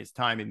base during its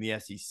time in the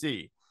SEC.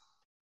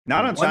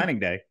 Not on signing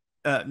day.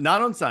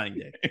 Not on signing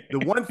day. The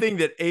one thing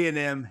that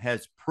A&M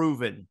has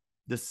proven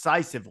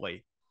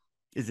decisively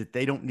is that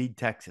they don't need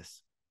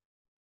Texas.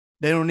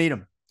 They don't need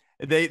them.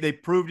 They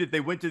proved it. They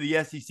went to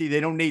the SEC. They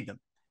don't need them.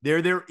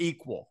 They're their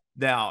equal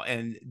now,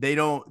 and they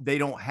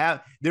don't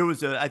have. There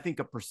was I think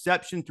a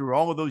perception through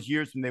all of those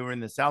years when they were in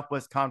the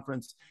Southwest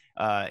Conference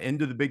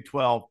into the Big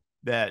 12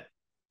 that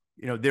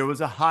there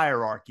was a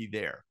hierarchy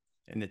there,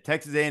 and the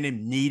Texas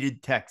A&M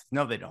needed Texas.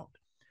 No, they don't.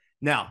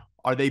 Now,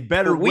 are they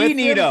better? We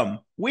need them.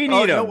 We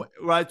need them. No,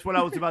 that's what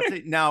I was about to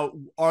say. Now,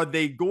 are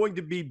they going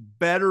to be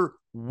better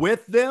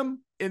with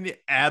them? In the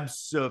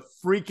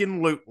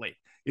abso-freaking-lutely.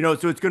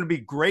 So it's going to be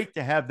great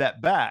to have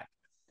that back.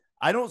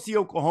 I don't see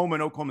Oklahoma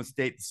and Oklahoma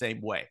State the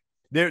same way.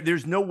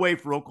 There's no way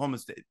for Oklahoma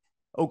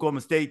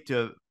State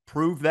to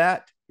prove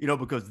that,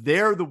 because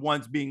they're the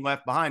ones being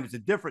left behind. It's a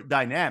different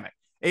dynamic.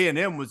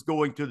 A&M was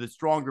going to the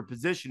stronger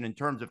position in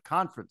terms of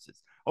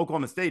conferences.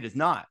 Oklahoma State is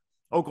not.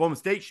 Oklahoma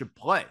State should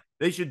play.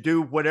 They should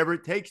do whatever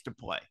it takes to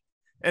play.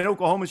 And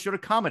Oklahoma should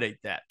accommodate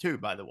that too,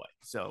 by the way.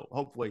 So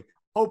hopefully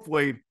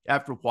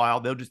after a while,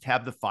 they'll just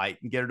have the fight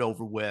and get it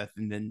over with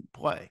and then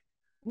play.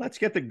 Let's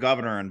get the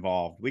governor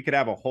involved. We could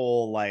have a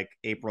whole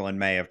April and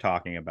May of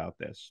talking about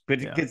this,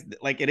 but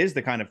it is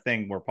the kind of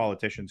thing where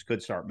politicians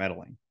could start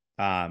meddling.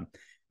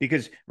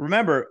 Because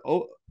remember,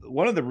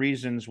 one of the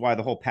reasons why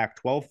the whole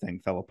Pac-12 thing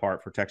fell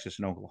apart for Texas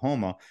and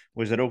Oklahoma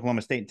was that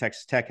Oklahoma State and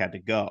Texas Tech had to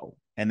go,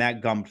 and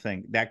that gummed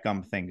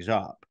things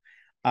up.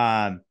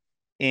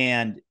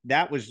 And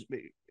that was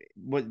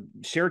what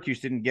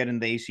Syracuse didn't get in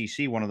the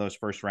ACC one of those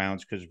first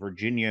rounds because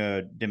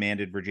Virginia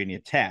demanded Virginia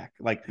Tech.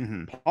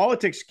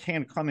 Politics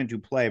can come into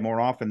play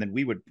more often than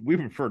we would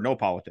prefer no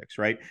politics,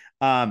 right?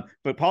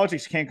 But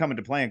politics can come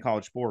into play in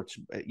college sports,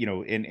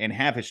 and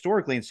have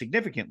historically and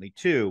significantly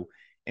too.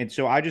 And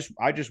so I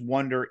just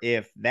wonder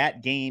if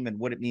that game and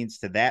what it means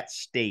to that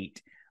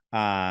state,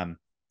 in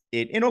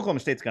Oklahoma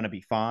State's going to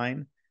be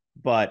fine,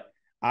 but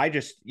I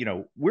just,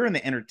 we're in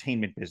the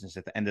entertainment business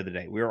at the end of the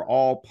day. We're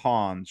all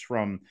pawns,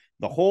 from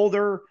the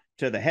holder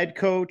to the head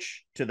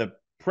coach to the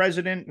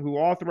president who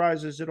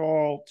authorizes it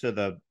all to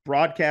the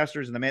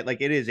broadcasters and the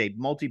like. It is a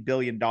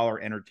multi-billion-dollar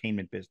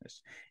entertainment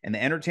business, and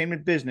the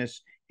entertainment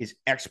business is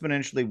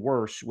exponentially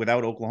worse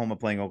without Oklahoma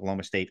playing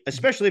Oklahoma State,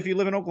 especially if you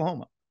live in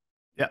Oklahoma.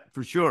 Yeah,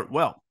 for sure.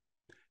 Well,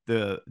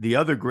 the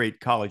other great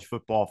college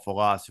football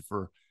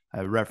philosopher,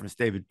 I referenced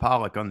David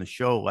Pollack on the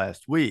show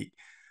last week,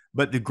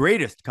 but the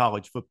greatest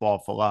college football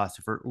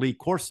philosopher, Lee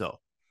Corso,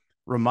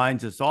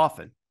 reminds us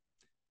often,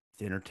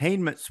 it's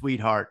entertainment,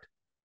 sweetheart.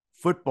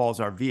 Football's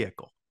our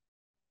vehicle.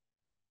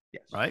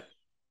 Yes. Right?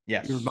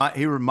 Yes.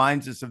 He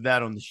reminds us of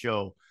that on the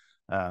show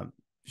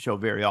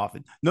very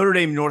often. Notre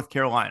Dame, North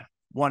Carolina.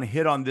 Want to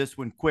hit on this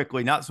one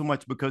quickly, not so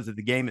much because of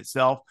the game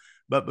itself,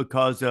 but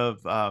because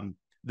of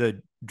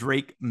the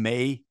Drake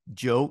May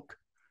joke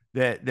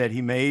that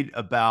he made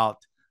about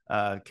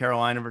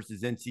Carolina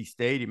versus NC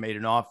State. He made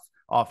an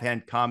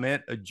offhand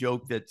comment, a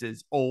joke that's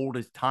as old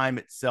as time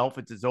itself.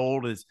 It's as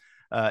old as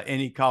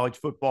any college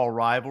football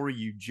rivalry.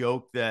 You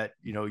joke that,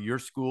 your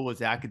school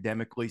is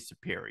academically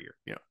superior,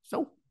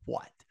 so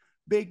what?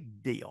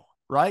 Big deal,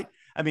 right?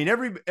 I mean,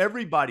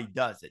 everybody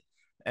does it.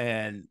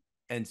 And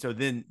so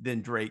then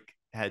Drake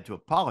had to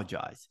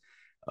apologize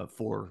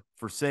for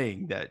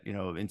saying that,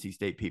 NC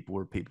State people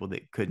were people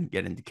that couldn't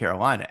get into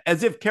Carolina,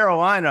 as if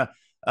Carolina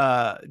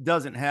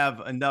doesn't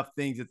have enough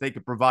things that they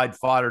could provide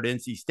fodder to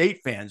NC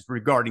State fans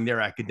regarding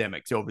their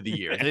academics over the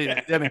years.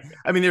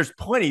 I mean, there's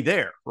plenty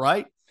there,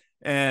 right?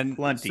 And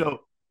plenty.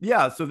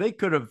 So they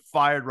could have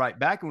fired right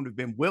back and would have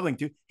been willing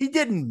to. He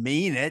didn't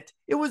mean it.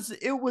 It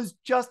was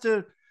just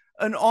an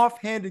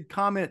offhanded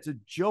comment. It's a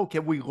joke.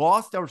 Have we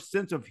lost our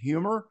sense of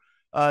humor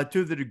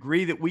to the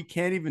degree that we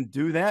can't even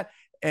do that?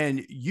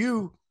 And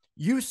you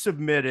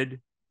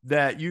submitted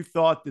that you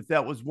thought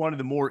that was one of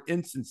the more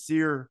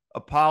insincere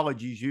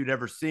apologies you'd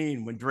ever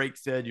seen, when Drake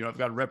said, I've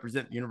got to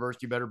represent the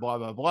university better, blah,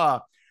 blah, blah.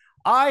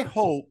 I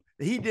hope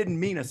that he didn't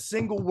mean a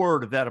single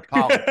word of that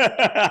apology.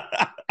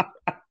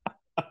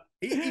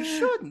 He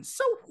shouldn't.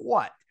 So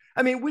what?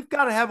 I mean, we've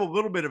got to have a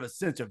little bit of a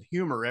sense of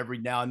humor every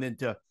now and then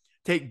to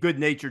take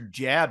good-natured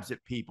jabs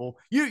at people.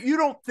 You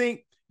don't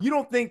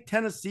think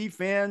Tennessee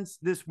fans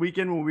this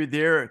weekend when we're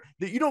there,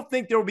 that you don't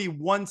think there will be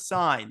one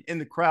sign in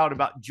the crowd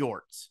about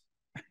jorts?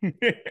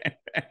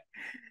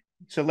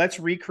 So let's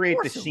recreate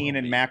the scene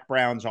in Mac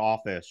Brown's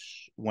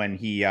office when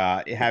he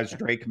has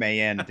Drake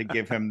May in to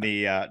give him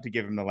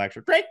the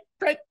lecture.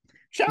 Drake,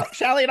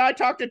 Sally and I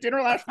talked at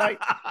dinner last night.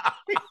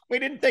 We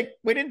didn't think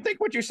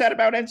what you said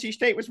about NC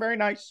State was very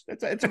nice.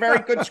 It's a very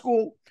good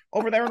school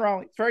over there in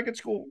Raleigh. It's a very good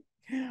school.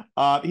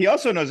 He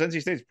also knows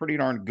NC State's pretty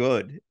darn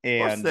good,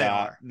 and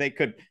they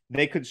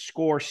could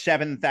score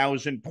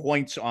 7,000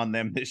 points on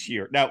them this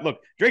year. Now, look,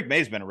 Drake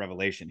May's been a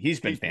revelation. He's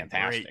been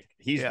fantastic.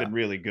 He's been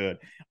really good.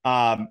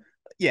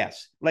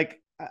 Yes,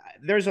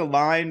 there's a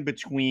line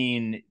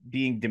between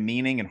being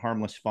demeaning and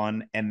harmless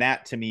fun, and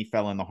that to me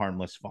fell in the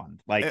harmless fun.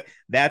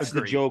 That's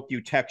agreed. The joke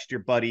you text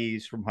your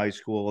buddies from high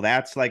school.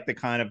 That's like the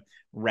kind of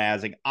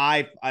razzing.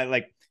 I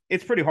like.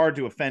 It's pretty hard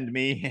to offend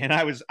me, and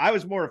I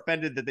was more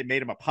offended that they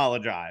made him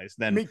apologize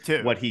than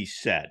what he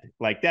said.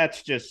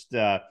 That's just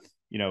to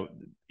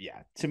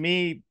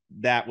me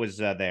that was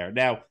there.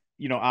 Now,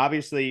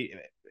 obviously,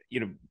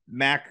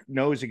 Mac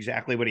knows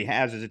exactly what he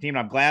has as a team. And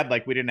I'm glad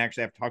we didn't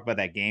actually have to talk about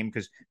that game,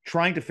 because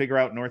trying to figure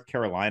out North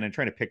Carolina and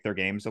trying to pick their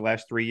games the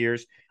last 3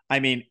 years, I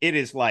mean, it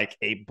is like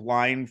a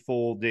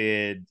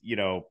blindfolded,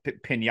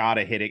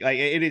 pinata hitting.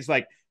 It is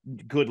like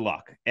good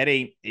luck.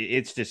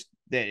 It's just,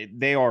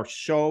 they are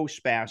so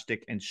spastic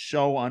and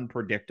so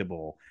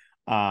unpredictable.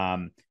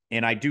 And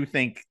I do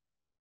think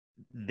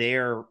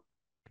their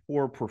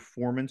poor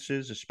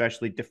performances,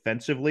 especially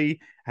defensively,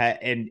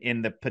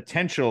 and the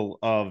potential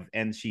of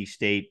NC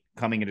State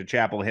coming into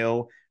Chapel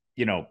Hill,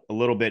 a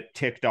little bit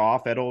ticked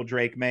off at old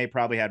Drake May,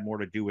 probably had more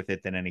to do with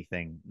it than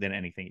anything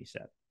he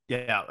said.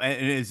 Yeah,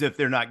 and as if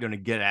they're not going to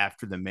get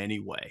after them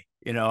anyway.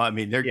 I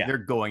mean, they're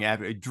going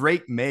after it.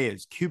 Drake May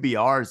is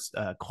QBR's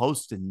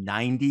close to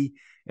 90,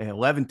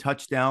 11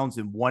 touchdowns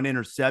and 1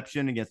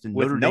 interception against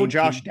Notre Dame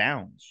Josh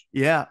Downs.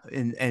 Yeah,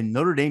 and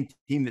Notre Dame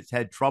team that's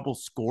had trouble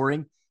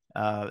scoring.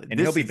 And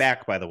he'll be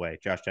back, by the way.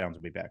 Josh Downs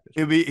will be back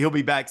this week. He'll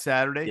be back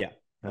Saturday. Yeah.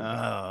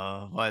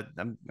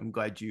 I'm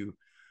glad you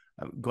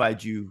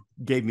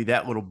gave me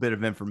that little bit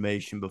of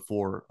information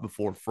before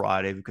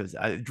Friday, because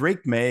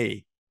Drake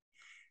May,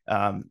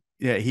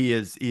 he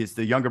is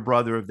the younger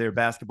brother of their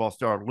basketball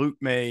star Luke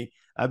May.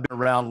 I've been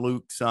around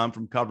Luke some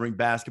from covering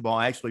basketball.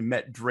 I actually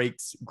met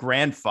Drake's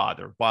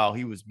grandfather while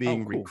he was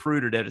being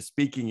recruited at a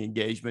speaking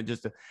engagement.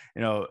 Just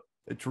a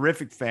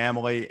terrific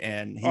family,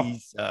 and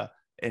he's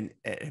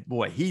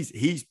boy,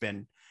 he's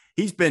been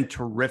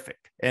terrific.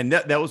 And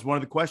that was one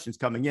of the questions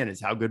coming in,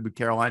 is how good would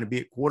Carolina be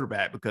at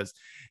quarterback? Because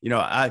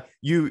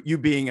you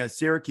being a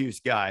Syracuse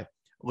guy,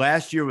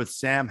 last year with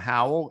Sam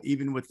Howell,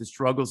 even with the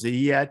struggles that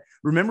he had.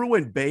 Remember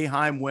when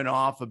Boeheim went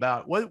off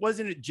about,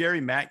 wasn't it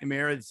Jerry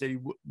McNamara that said he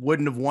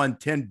wouldn't have won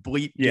 10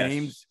 bleep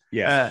games?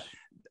 Yes.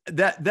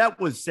 That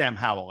was Sam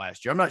Howell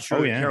last year. I'm not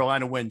sure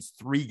Carolina wins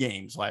 3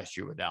 games last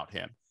year without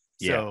him.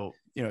 So,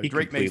 he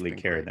Drake completely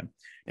carried them.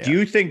 Yeah. Do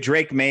you think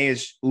Drake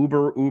May's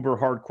uber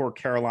hardcore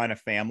Carolina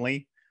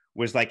family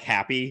was like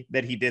happy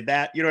that he did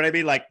that? You know what I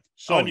mean? Like,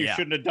 son, you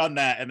shouldn't have done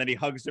that. And then he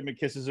hugs him and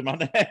kisses him on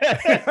the head.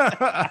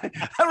 I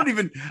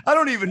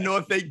don't even know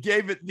if they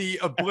gave it the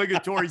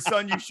obligatory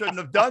son, you shouldn't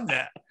have done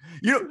that.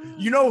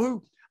 You know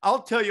who,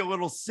 I'll tell you a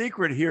little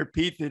secret here,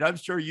 Pete, that I'm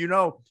sure you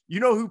know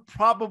who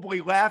probably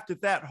laughed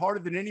at that harder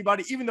than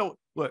anybody, even though,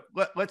 look,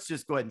 let's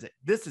just go ahead and say,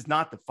 this is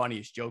not the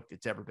funniest joke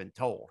that's ever been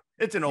told.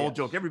 It's an old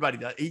joke. Everybody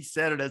does. He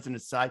said it as an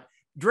aside.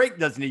 Drake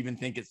doesn't even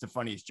think it's the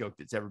funniest joke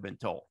that's ever been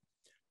told.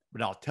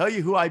 But I'll tell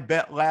you who I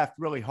bet laughed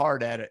really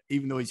hard at it,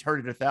 even though he's heard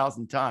it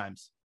 1,000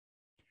 times.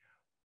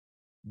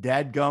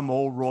 Dadgum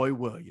old Roy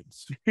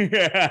Williams.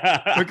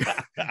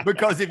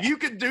 Because if you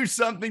could do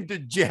something to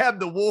jab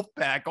the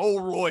Wolfpack,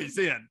 old Roy's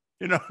in.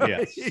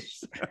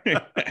 Yes.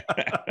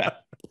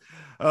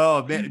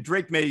 Oh, man.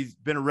 Drake May's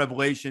been a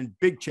revelation.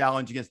 Big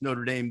challenge against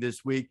Notre Dame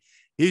this week.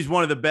 He's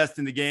one of the best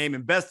in the game,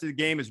 and Best of the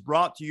Game is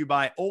brought to you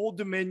by Old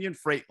Dominion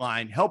Freight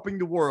Line, helping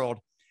the world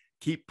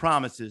keep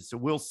promises. So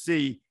we'll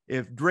see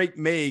if Drake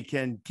May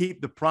can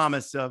keep the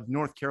promise of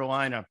North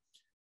Carolina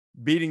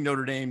beating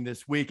Notre Dame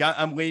this week.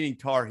 I'm leaning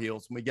Tar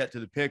Heels when we get to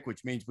the pick,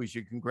 which means we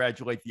should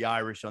congratulate the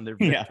Irish on their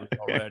victory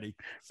already.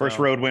 First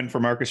road win for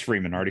Marcus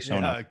Freeman, already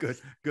sewn up.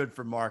 Good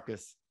for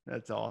Marcus.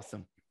 That's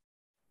awesome.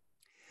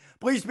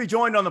 Pleased to be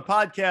joined on the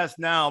podcast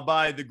now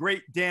by the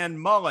great Dan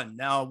Mullen,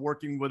 now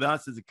working with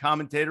us as a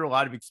commentator, a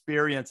lot of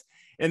experience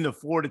in the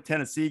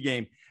Florida-Tennessee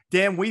game.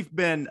 Dan, we've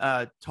been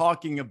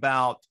talking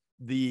about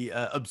the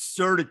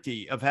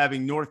absurdity of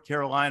having North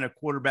Carolina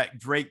quarterback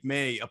Drake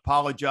May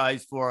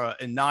apologize for an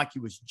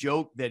innocuous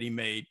joke that he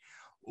made.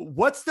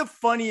 What's the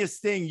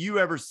funniest thing you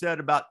ever said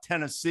about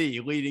Tennessee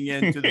leading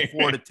into the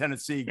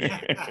Florida-Tennessee game?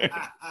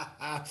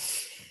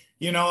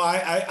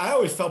 I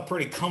always felt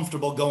pretty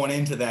comfortable going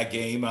into that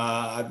game.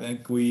 I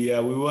think we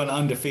went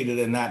undefeated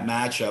in that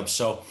matchup.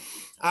 So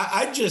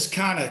I just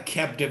kind of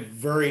kept it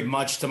very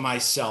much to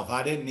myself.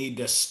 I didn't need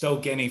to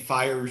stoke any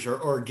fires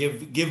or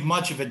give them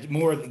much of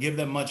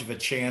a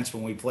chance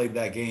when we played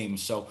that game.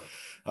 So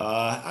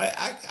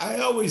I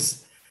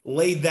always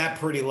laid that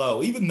pretty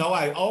low, even though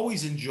I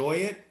always enjoy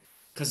it,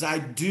 because I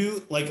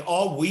do, like,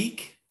 all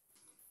week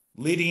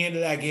leading into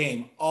that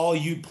game, all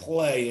you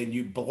play and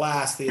you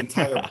blast the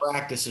entire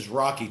practice is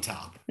Rocky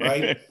Top,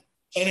 right?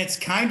 And it's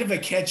kind of a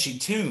catchy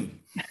tune.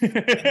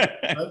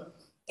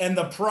 And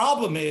the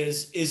problem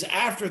is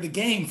after the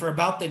game, for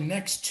about the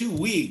next 2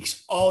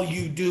 weeks, all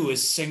you do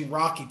is sing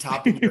Rocky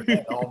Top in your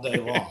head all day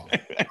long.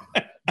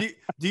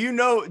 Do you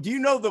know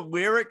the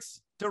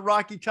lyrics to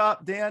Rocky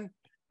Top, Dan?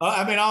 All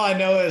I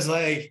know is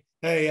like,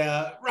 hey,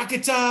 Rocky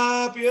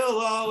Top, you'll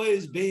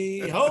always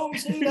be home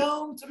sweet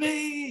home to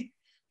me.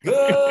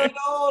 Good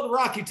old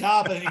Rocky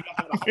Top. And you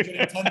got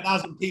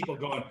 110,000 people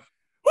going,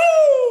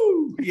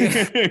 woo!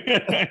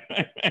 Yeah.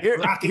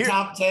 Rocky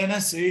Top,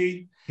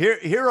 Tennessee.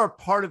 Here are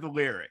part of the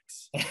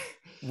lyrics.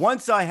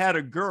 Once I had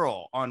a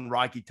girl on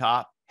Rocky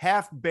Top,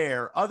 half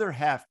bear, other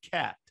half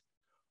cat.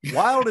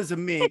 Wild as a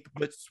mink,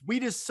 but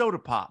sweet as soda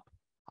pop.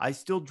 I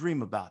still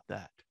dream about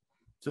that.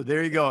 So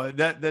there you go.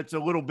 That's a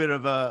little bit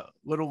of a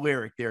little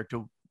lyric there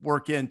to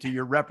work into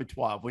your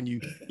repertoire when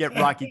you get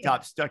Rocky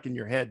Top stuck in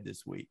your head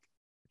this week.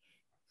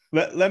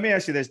 Let me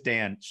ask you this,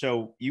 Dan.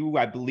 So you,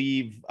 I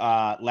believe,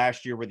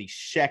 last year were the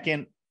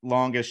second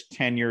longest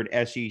tenured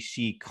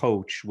SEC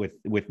coach, with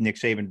Nick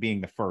Saban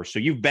being the first. So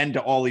you've been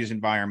to all these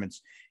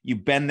environments.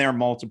 You've been there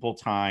multiple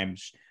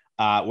times.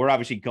 We're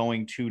obviously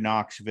going to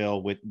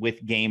Knoxville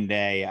with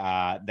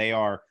GameDay. They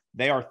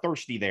are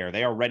thirsty there.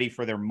 They are ready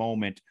for their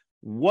moment.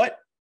 What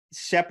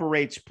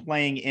separates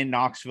playing in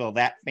Knoxville,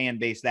 that fan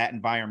base, that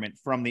environment,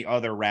 from the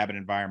other rabid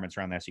environments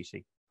around the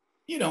SEC?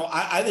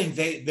 I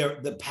think they're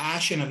the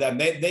passion of them.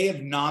 They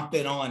have not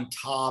been on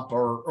top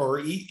or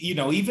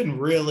even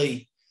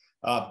really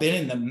been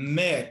in the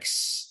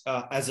mix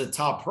as a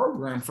top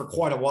program for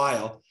quite a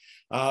while.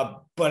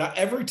 But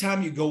every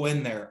time you go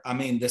in there,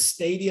 the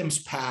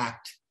stadium's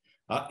packed.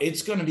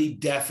 It's going to be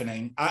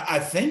deafening. I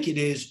think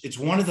it's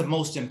one of the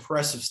most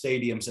impressive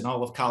stadiums in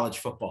all of college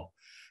football.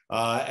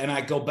 And I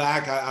go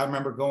back, I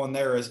remember going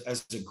there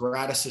as a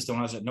grad assistant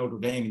when I was at Notre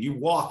Dame, and you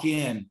walk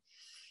in,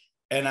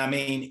 and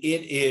it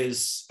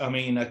is,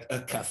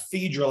 a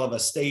cathedral of a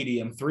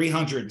stadium,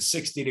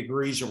 360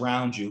 degrees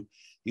around you.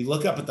 You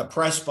look up at the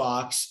press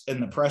box,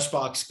 and the press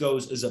box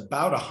is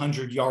about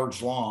 100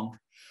 yards long,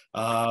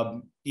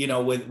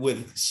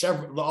 with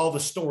several, all the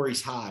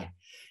stories high.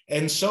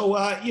 And so,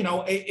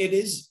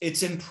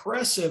 it's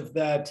impressive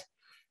that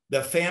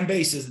the fan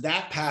base is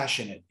that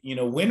passionate.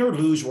 Win or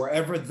lose,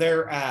 wherever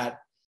they're at,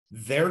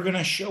 they're going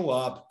to show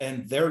up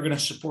and they're going to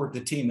support the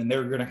team, and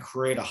they're going to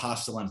create a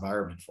hostile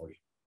environment for you.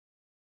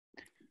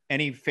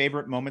 Any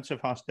favorite moments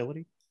of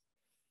hostility?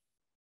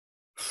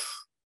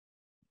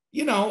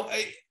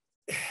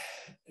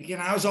 again,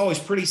 I was always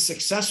pretty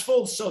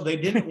successful, so they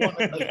didn't want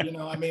to, like,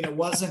 I mean, it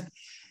wasn't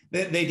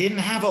that they didn't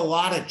have a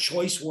lot of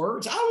choice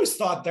words. I always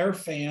thought their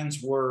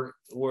fans were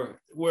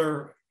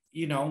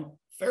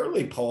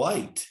fairly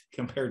polite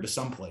compared to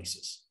some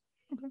places.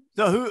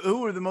 So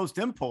who were the most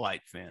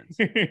impolite fans?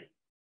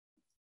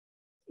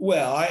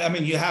 Well, I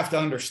mean, you have to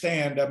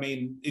understand, I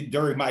mean,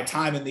 during my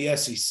time in the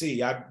SEC,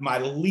 my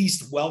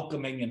least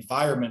welcoming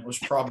environment was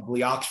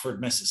probably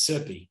Oxford,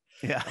 Mississippi.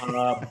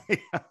 Yeah.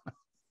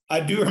 I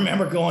do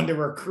remember going to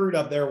recruit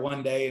up there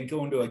one day and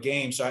going to a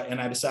game.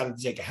 And I decided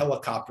to take a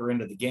helicopter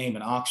into the game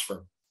in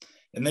Oxford.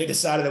 And they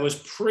decided it was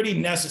pretty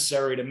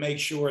necessary to make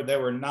sure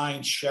there were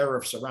 9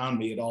 sheriffs around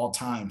me at all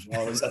times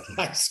while I was at the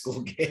high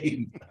school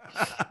game.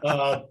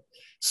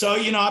 So,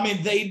 I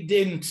mean, they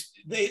didn't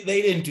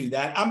do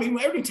that. I mean,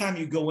 every time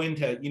you go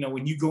into,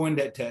 when you go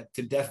into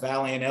Death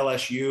Valley and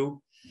LSU,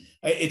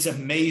 it's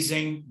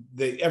amazing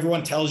that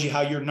everyone tells you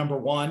how you're number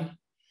one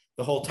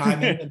the whole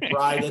time and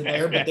ride in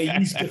there, but they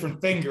use different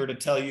finger to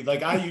tell you.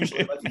 Like I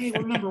usually like, hey,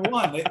 we're number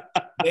one.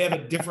 They have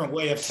a different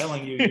way of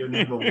telling you you're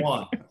number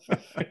one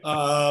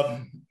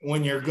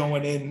when you're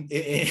going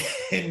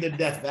into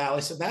Death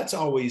Valley. So that's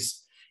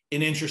always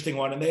an interesting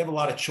one. And they have a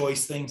lot of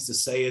choice things to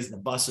say as the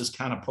buses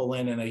kind of pull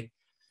in, and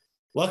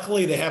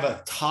luckily they have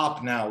a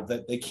top now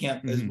that they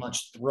can't as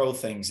much throw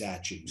things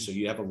at you. So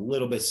you have a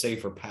little bit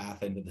safer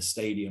path into the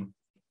stadium.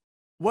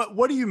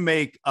 What do you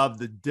make of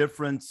the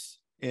difference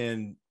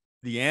in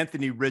the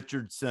Anthony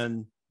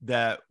Richardson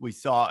that we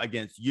saw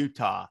against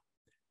Utah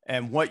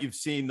and what you've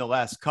seen the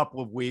last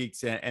couple of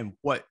weeks, and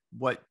what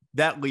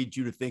that leads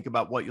you to think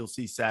about what you'll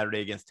see Saturday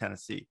against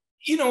Tennessee?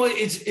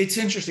 It's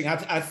interesting.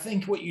 I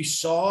think what you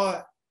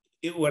saw,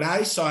 what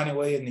I saw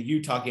anyway in the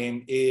Utah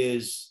game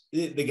is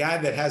the guy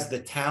that has the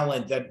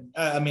talent that,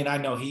 I mean, I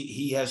know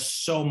he has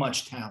so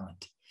much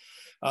talent.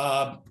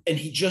 And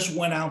he just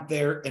went out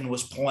there and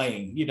was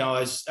playing,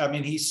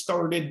 he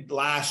started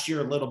last year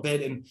a little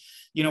bit and,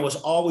 was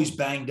always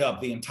banged up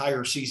the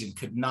entire season,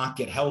 could not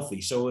get healthy.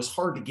 So it was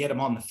hard to get him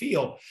on the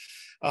field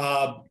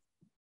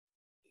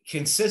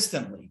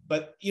consistently.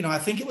 But, I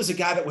think it was a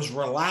guy that was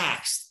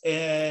relaxed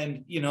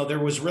and, there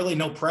was really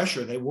no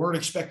pressure. They weren't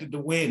expected to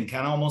win,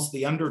 kind of almost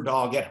the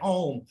underdog at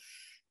home.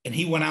 And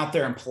he went out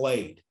there and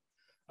played.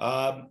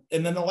 And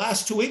then the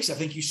last 2 weeks, I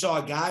think you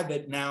saw a guy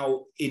that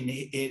now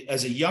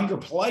as a younger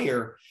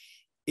player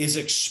is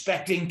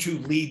expecting to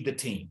lead the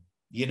team.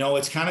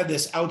 It's kind of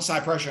this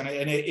outside pressure.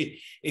 And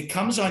it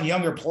comes on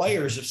younger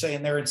players of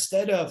saying there,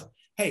 instead of,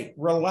 hey,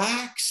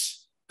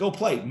 relax, go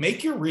play,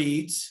 make your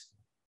reads,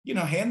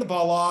 hand the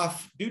ball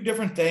off, do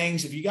different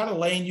things. If you got a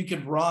lane, you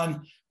can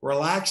run,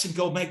 relax and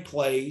go make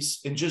plays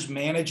and just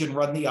manage and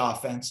run the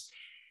offense.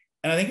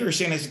 And I think you're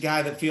seeing as a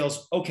guy that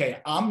feels, okay,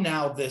 I'm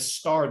now this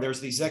star.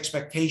 There's these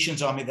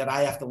expectations on me that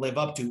I have to live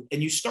up to.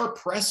 And you start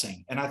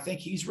pressing. And I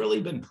think he's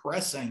really been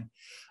pressing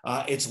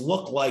its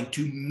look like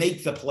to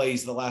make the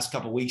plays the last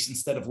couple of weeks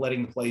instead of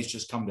letting the plays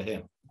just come to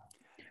him.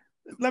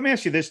 Let me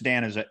ask you this,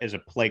 Dan, as a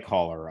play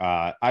caller.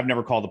 I've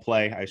never called a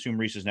play. I assume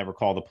Rece has never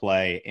called a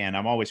play. And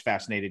I'm always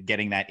fascinated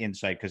getting that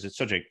insight because it's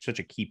such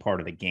a key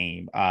part of the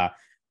game.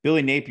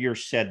 Billy Napier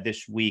said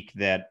this week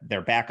that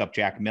their backup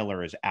Jack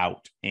Miller is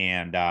out,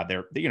 and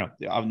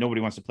nobody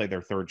wants to play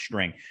their third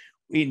string.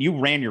 And you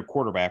ran your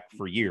quarterback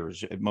for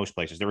years at most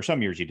places. There were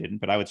some years you didn't,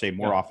 but I would say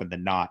more often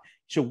than not.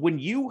 So when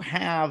you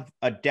have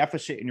a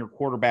deficit in your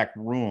quarterback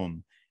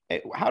room,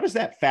 how does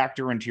that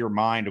factor into your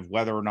mind of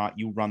whether or not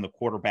you run the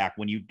quarterback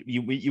when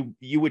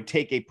you would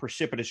take a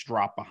precipitous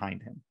drop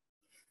behind him?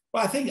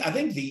 Well, I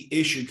think the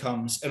issue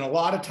comes, and a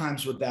lot of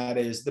times with that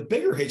is the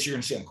bigger hits you're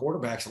going to see on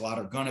quarterbacks a lot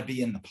are going to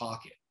be in the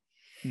pocket.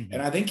 Mm-hmm.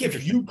 And I think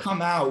if you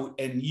come out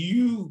and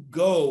you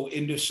go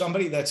into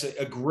somebody that's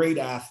a great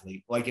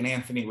athlete, like an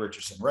Anthony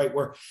Richardson, right,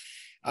 where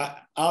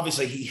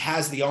obviously he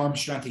has the arm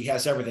strength, he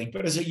has everything,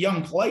 but as a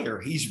young player,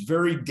 he's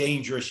very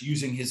dangerous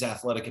using his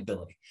athletic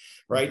ability,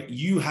 right?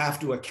 You have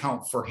to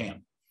account for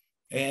him.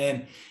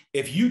 And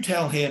if you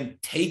tell him,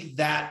 take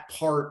that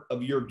part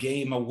of your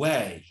game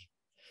away,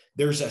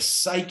 there's a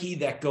psyche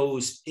that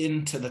goes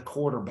into the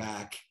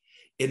quarterback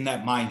in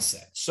that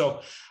mindset. So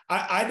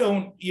I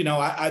don't,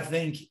 I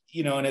think,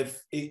 and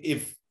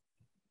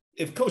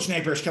if Coach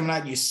Napier is coming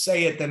out and you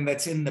say it, then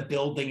that's in the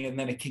building and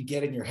then it can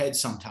get in your head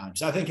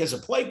sometimes. I think as a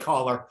play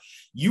caller,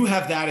 you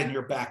have that in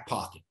your back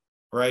pocket,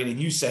 right? And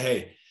you say,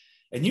 hey,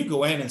 and you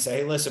go in and say,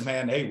 hey, listen,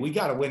 man, hey, we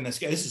got to win this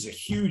game. This is a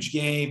huge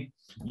game.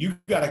 You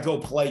got to go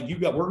play.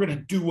 We're going to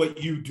do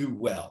what you do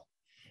well.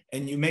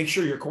 And you make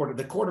sure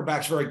the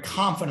quarterback's very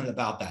confident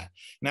about that.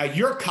 Now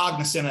you're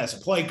cognizant as a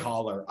play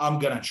caller, I'm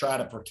going to try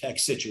to protect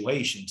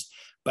situations,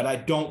 but I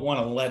don't want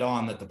to let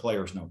on that the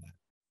players know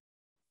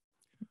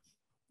that.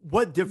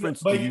 What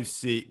difference do you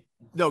see?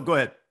 No, go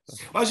ahead.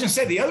 I was going to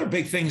say the other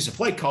big thing as a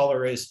play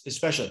caller is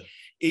especially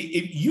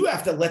if you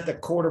have to let the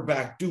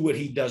quarterback do what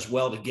he does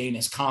well to gain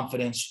his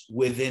confidence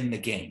within the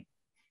game.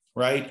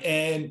 Right.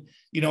 And,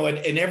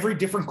 and every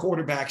different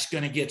quarterback's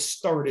going to get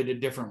started a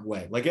different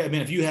way. Like, I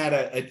mean, if you had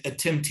a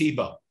Tim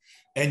Tebow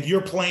and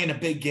you're playing a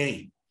big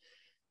game,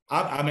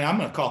 I mean, I'm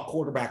going to call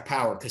quarterback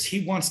power because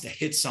he wants to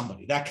hit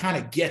somebody. That kind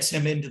of gets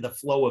him into the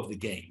flow of the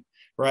game,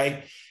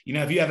 right? You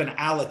know, if you have an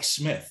Alex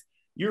Smith,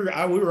 we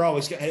were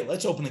always, hey,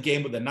 let's open the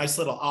game with a nice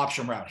little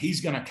option route.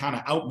 He's going to kind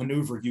of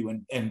outmaneuver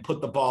you and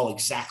put the ball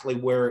exactly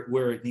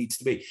where it needs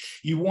to be.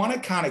 You want to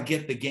kind of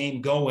get the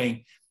game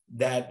going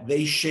that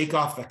they shake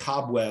off the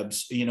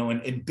cobwebs, you know,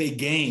 in big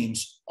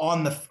games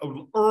on the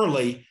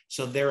early,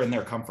 so they're in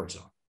their comfort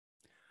zone.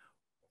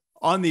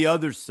 On the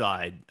other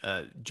side,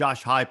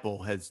 Josh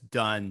Heupel has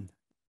done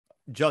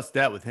just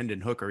that with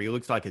Hendon Hooker. He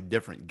looks like a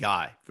different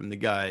guy from the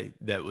guy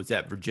that was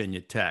at Virginia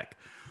Tech.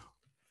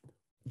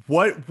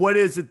 What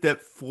is it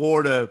that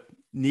Florida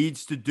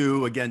needs to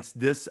do against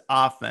this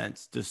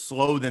offense to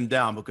slow them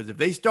down? Because if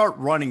they start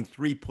running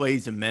 3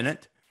 plays a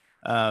minute,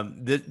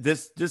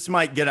 this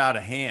might get out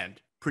of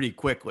hand pretty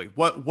quickly.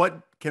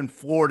 What can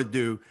Florida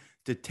do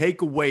to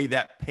take away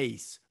that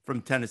pace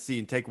from Tennessee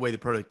and take away the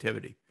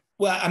productivity?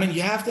 Well, I mean,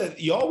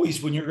 you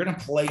always, when you're going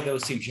to play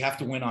those teams, you have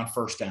to win on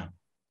first down,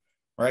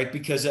 right?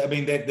 Because, I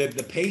mean,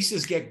 the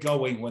paces get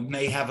going when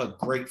they have a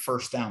great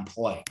first down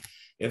play.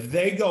 If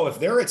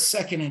they're at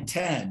 2nd and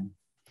 10,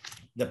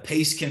 the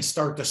pace can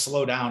start to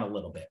slow down a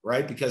little bit,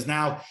 right? Because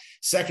now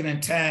 2nd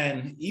and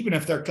 10, even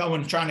if they're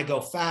trying to go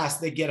fast,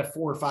 they get a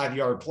 4 or 5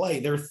 yard play.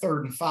 They're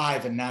 3rd and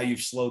 5, and now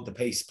you've slowed the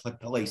pace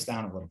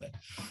down a little bit.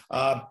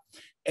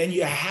 And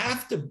you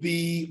have to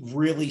be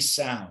really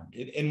sound.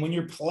 And when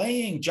you're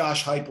playing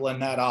Josh Heupel in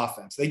that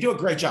offense, they do a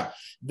great job.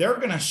 They're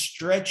going to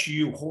stretch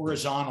you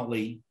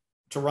horizontally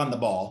to run the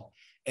ball,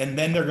 and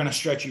then they're going to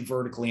stretch you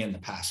vertically in the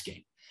pass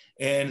game.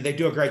 And they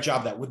do a great job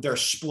of that with their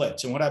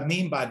splits. And what I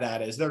mean by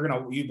that is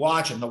you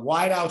watch them. The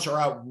wideouts are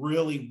out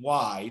really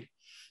wide,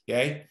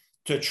 okay,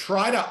 to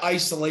try to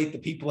isolate the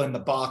people in the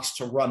box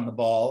to run the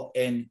ball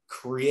and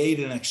create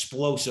an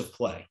explosive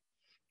play.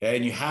 Okay?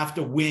 And you have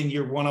to win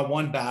your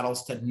one-on-one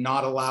battles to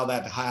not allow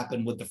that to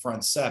happen with the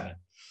front 7.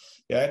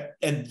 Okay?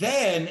 And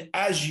then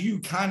as you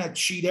kind of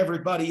cheat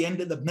everybody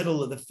into the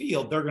middle of the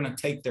field, they're going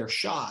to take their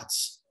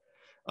shots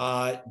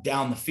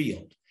down the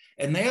field.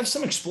 And they have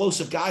some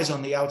explosive guys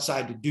on the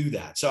outside to do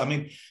that. So, I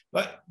mean,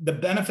 but the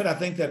benefit I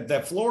think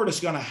that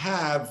Florida's going to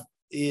have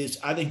is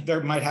I think they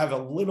might have a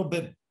little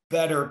bit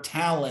better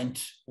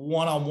talent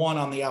one-on-one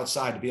on the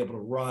outside to be able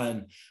to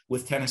run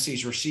with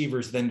Tennessee's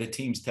receivers than the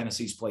teams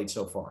Tennessee's played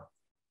so far.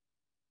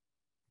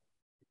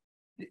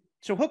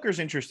 So Hooker's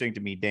interesting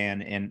to me,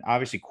 Dan, and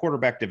obviously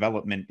quarterback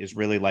development is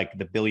really like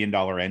the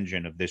billion-dollar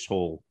engine of this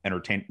whole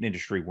entertainment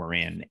industry we're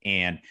in.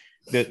 And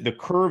the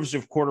curves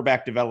of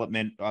quarterback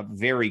development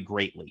vary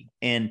greatly.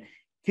 And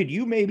could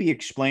you maybe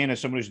explain,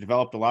 as someone who's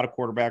developed a lot of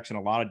quarterbacks in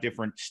a lot of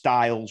different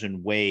styles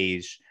and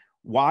ways,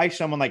 why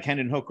someone like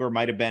Hendon Hooker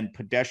might have been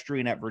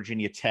pedestrian at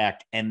Virginia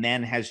Tech and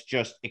then has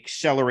just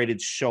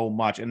accelerated so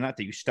much? And not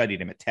that you studied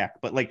him at Tech,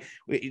 but like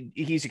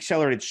he's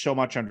accelerated so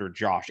much under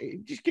Josh.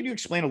 Just can you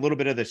explain a little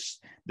bit of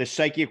the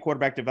psyche of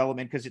quarterback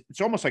development? Because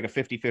it's almost like a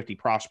 50-50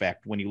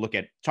 prospect when you look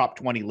at top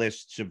 20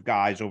 lists of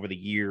guys over the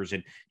years.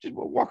 And just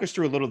walk us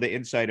through a little of the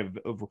insight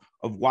of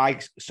why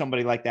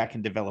somebody like that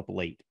can develop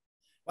late.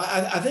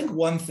 I think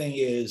one thing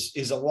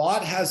is a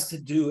lot has to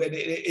do, and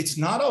it's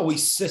not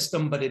always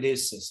system, but it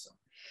is system.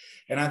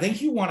 And I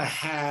think you want to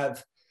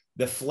have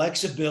the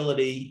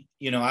flexibility.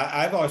 You know,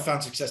 I've always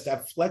found success to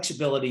have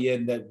flexibility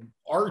in that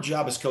our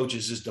job as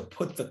coaches is to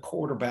put the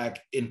quarterback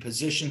in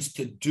positions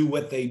to do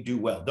what they do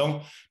well.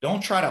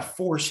 Don't try to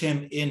force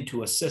him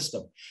into a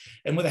system.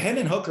 And with a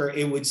Hendon Hooker,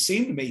 it would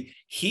seem to me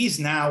he's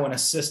now in a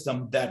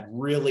system that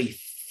really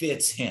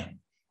fits him.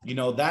 You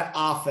know, that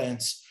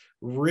offense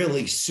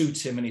really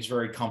suits him and he's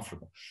very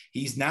comfortable.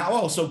 He's now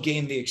also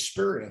gained the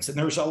experience, and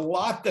there's a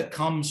lot that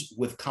comes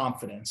with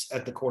confidence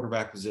at the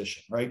quarterback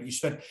position, right?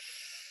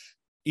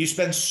 You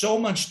spend so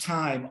much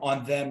time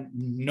on them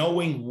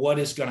knowing what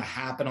is going to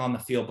happen on the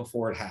field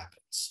before it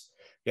happens.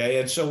 Okay.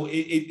 And so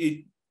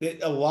a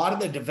lot of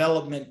the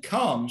development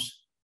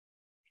comes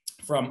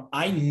from,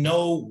 I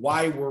know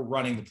why we're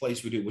running the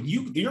plays we do. When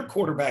your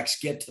quarterbacks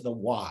get to the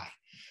why,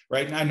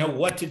 right? And I know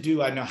what to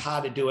do. I know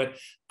how to do it.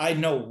 I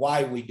know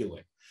why we do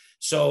it.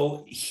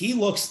 So he's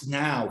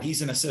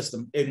in a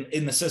system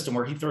in the system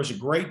where he throws a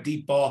great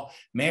deep ball,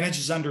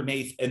 manages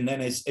underneath, and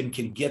then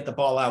can get the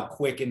ball out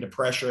quick into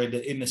pressure,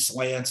 into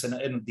slants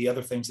and the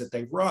other things that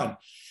they run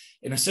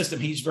in a system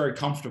he's very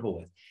comfortable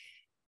with.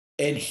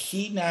 And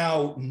he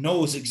now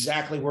knows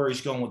exactly where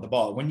he's going with the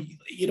ball. When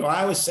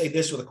I always say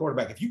this with a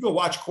quarterback, if you go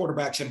watch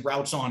quarterbacks in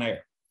routes on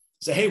air,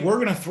 say, hey, we're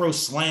going to throw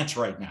slants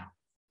right now.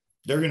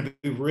 They're going to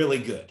be really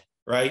good.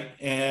 Right.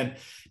 And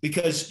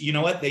because you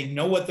know what, they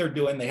know what they're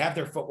doing. They have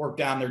their footwork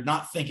down. They're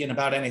not thinking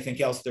about anything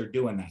else. They're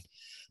doing that.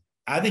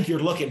 I think you're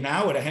looking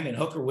now at a Hendon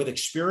Hooker with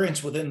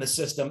experience within the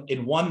system,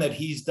 in one that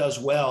he does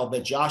well,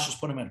 that Josh has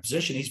put him in a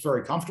position he's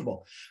very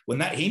comfortable. When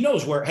that he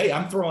knows where, hey,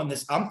 I'm throwing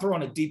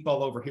a deep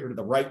ball over here to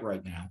the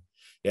right now.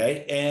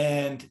 Okay.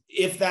 And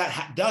if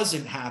that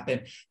doesn't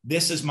happen,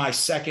 this is my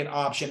second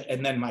option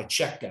and then my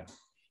check down.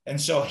 And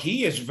so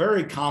he is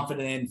very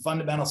confident in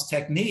fundamentals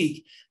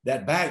technique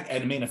that back.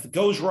 And I mean, if it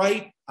goes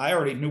right, I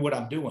already knew what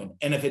I'm doing.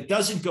 And if it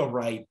doesn't go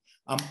right,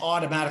 I'm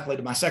automatically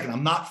to my second.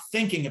 I'm not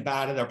thinking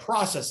about it or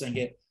processing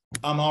it.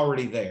 I'm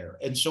already there.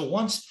 And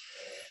so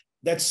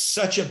that's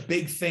such a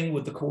big thing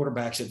with the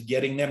quarterbacks, of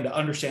getting them to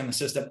understand the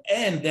system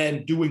and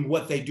then doing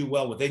what they do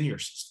well within your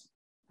system.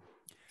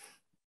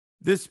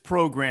 This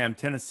program,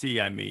 Tennessee,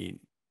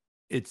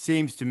 it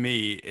seems to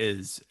me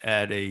is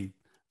at a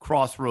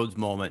crossroads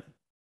moment,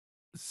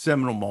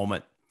 seminal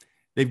moment.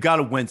 They've got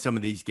to win some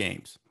of these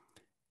games.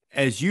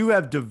 As you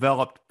have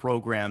developed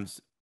programs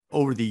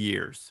over the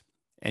years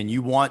and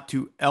you want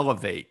to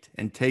elevate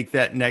and take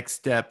that next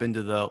step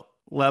into the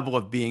level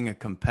of being a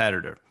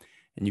competitor,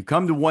 and you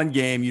come to one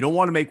game, you don't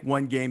want to make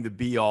one game the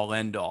be all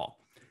end all.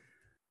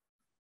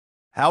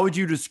 How would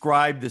you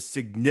describe the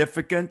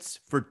significance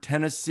for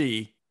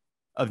Tennessee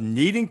of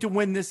needing to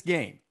win this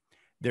game?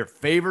 They're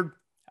favored.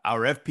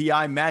 Our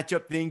FPI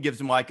matchup thing gives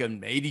them like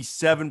an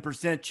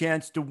 87%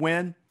 chance to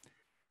win.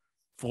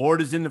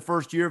 Florida's in the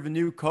first year of a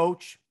new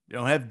coach. They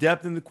don't have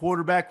depth in the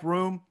quarterback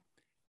room.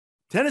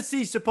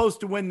 Tennessee's supposed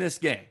to win this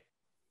game.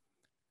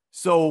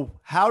 So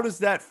how does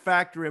that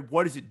factor in?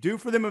 What does it do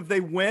for them if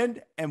they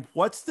win? And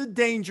what's the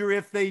danger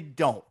if they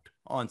don't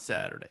on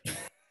Saturday?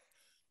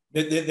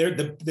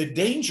 The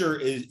danger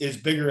is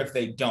bigger if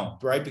they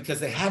don't, right? Because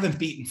they haven't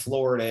beaten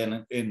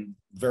Florida in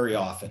very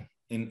often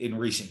in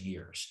recent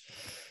years.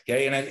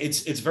 Okay. And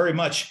it's very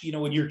much,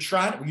 when you're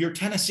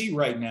Tennessee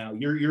right now,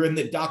 you're in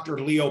the Dr.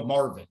 Leo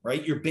Marvin,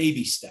 right? Your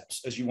baby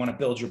steps as you want to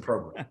build your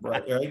program,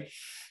 right? Right.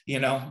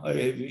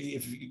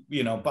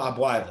 If Bob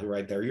Wiley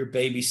right there, you're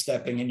baby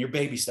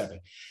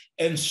stepping.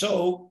 And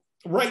so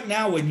right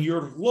now, when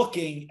you're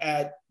looking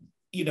at,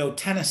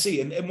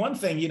 Tennessee, and one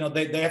thing,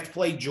 they have to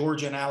play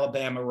Georgia and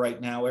Alabama right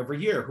now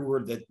every year, who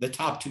are the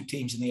top two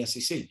teams in the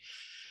SEC.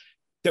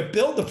 To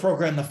build the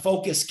program, the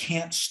focus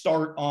can't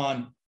start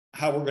on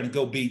how we're going to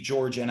go beat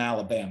Georgia and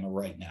Alabama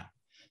right now.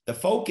 The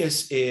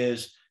focus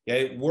is,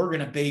 we're going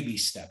to baby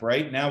step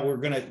right now. We're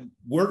going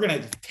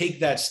to take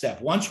that step.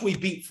 Once we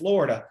beat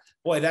Florida,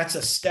 boy, that's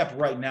a step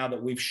right now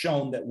that we've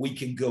shown that we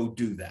can go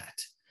do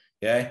that.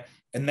 Okay.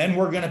 And then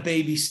we're going to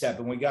baby step,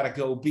 and we got to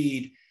go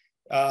beat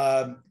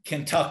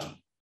Kentucky.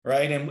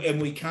 Right.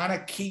 And we kind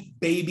of keep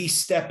baby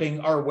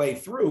stepping our way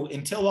through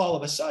until all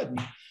of a sudden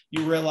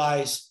you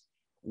realize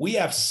we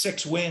have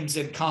 6 wins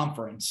in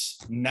conference.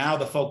 Now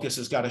the focus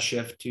has got to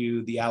shift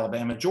to the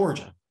Alabama,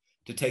 Georgia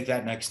to take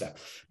that next step.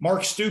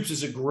 Mark Stoops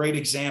is a great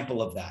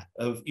example of that,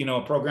 of,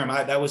 a program.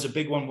 That was a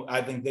big one.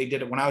 I think they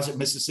did it when I was at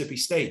Mississippi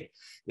State,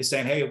 is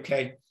saying, hey,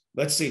 okay,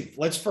 let's see.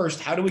 Let's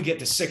first, how do we get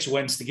to 6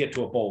 wins to get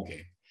to a bowl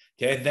game?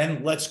 Okay,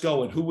 then let's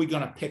go. And who are we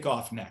going to pick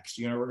off next?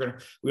 We're going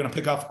to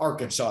pick off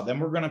Arkansas. Then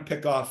we're going to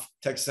pick off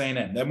Texas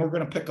A&M. Then we're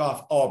going to pick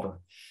off Auburn.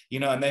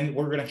 And then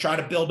we're going to try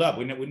to build up.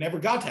 We never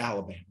got to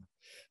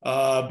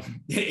Alabama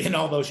in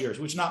all those years,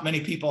 which not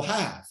many people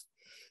have.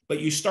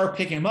 But you start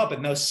picking them up,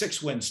 and those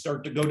 6 wins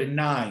start to go to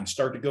 9,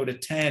 start to go to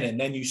 10, and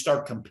then you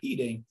start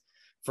competing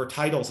for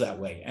titles that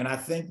way. And I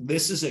think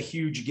this is a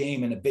huge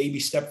game and a baby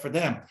step for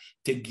them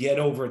to get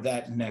over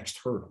that next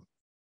hurdle.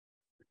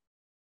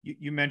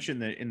 You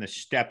mentioned that in the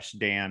steps,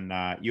 Dan,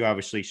 you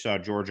obviously saw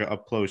Georgia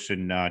up close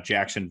in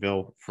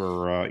Jacksonville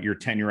for your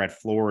tenure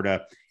at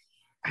Florida.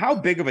 How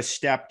big of a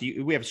step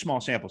we have a small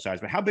sample size,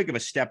 but how big of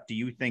a step do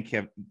you think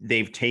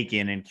they've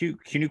taken? And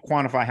can you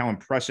quantify how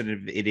impressive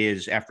it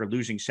is after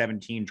losing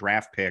 17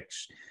 draft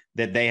picks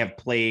that they have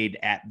played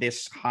at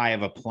this high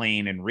of a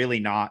plane and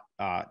really not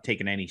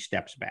taken any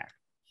steps back?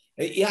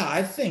 Yeah,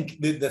 I think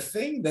the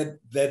thing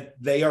that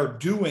they are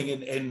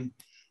doing, and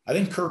I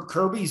think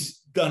Kirby's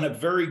done a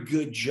very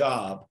good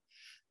job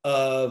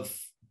of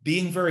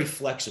being very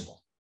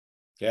flexible.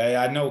 Okay.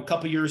 I know a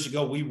couple of years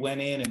ago, we went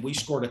in and we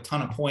scored a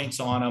ton of points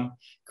on them,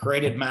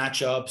 created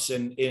matchups,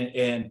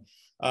 and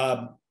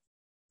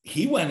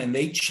he went and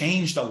they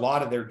changed a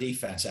lot of their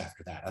defense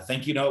after that. I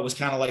think, it was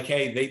kind of like,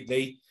 hey,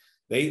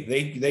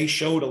 they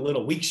showed a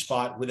little weak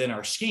spot within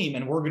our scheme,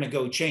 and we're going to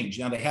go change.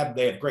 Now they have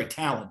great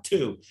talent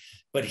too,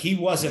 but he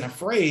wasn't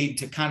afraid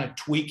to kind of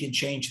tweak and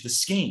change the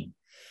scheme.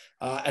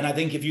 And I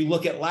think if you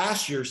look at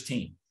last year's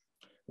team,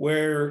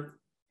 where,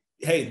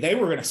 hey, they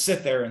were going to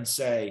sit there and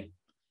say,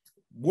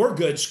 we're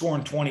good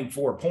scoring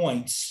 24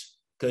 points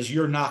because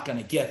you're not going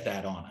to get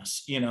that on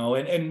us,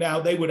 and now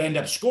they would end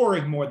up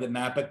scoring more than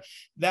that, but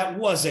that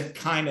wasn't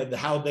kind of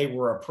how they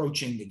were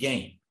approaching the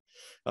game.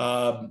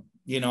 I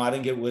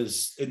think it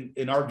was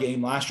in our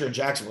game last year in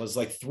Jacksonville, it was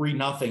like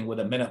 3-0 with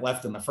a minute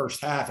left in the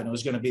first half. And it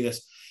was going to be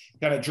this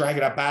kind of drag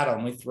it up battle.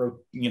 And we throw,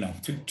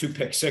 two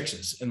pick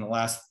sixes in the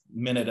last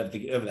minute of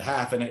the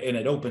half, and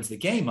it opens the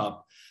game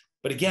up.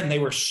 But again, they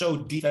were so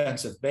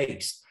defensive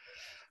based.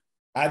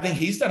 I think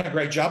he's done a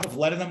great job of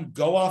letting them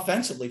go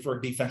offensively for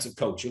a defensive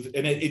coach. And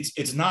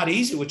it's not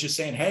easy, which is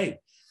saying, hey,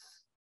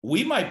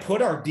 we might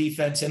put our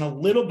defense in a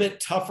little bit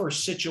tougher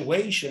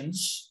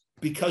situations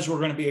because we're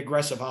going to be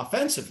aggressive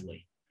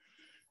offensively.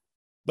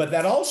 But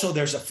that also,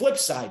 there's a flip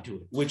side to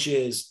it, which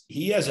is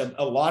he has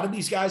a lot of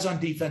these guys on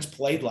defense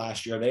played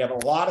last year. They have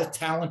a lot of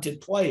talented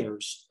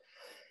players.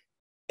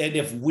 And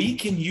if we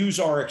can use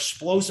our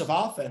explosive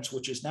offense,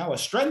 which is now a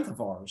strength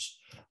of ours,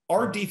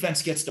 our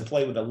defense gets to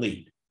play with a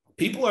lead.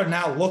 People are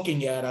now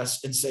looking at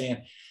us and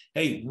saying,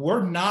 hey,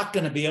 we're not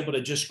going to be able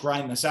to just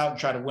grind this out and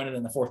try to win it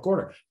in the fourth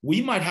quarter. We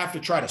might have to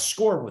try to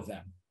score with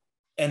them.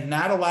 And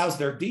that allows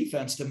their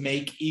defense to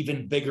make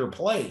even bigger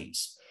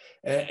plays.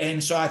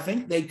 And so I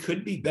think they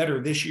could be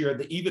better this year,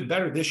 even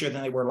better this year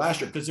than they were last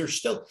year,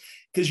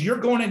 because you're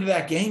going into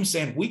that game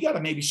saying, we got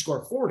to maybe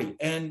score 40.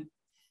 And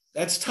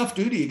that's tough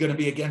duty you're going to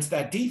be against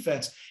that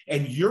defense.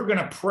 And you're going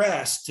to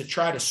press to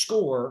try to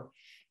score,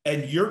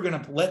 and you're going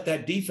to let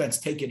that defense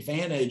take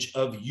advantage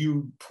of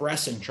you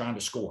pressing, trying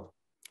to score.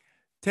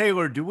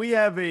 Taylor, do we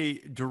have a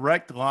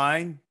direct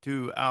line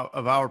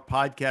of our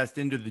podcast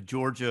into the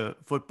Georgia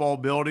football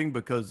building?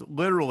 Because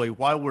literally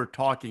while we're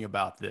talking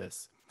about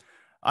this,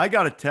 I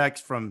got a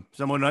text from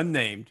someone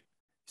unnamed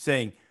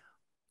saying,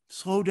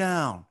 slow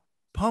down,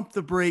 pump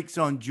the brakes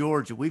on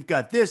Georgia. We've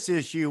got this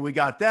issue. We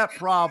got that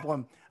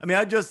problem. I mean,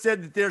 I just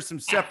said that there's some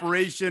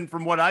separation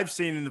from what I've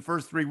seen in the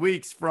first 3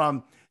 weeks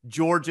from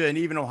Georgia and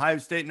even Ohio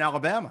State and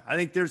Alabama. I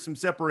think there's some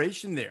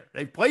separation there.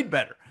 They've played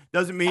better.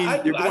 Doesn't mean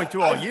they're going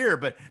to all year,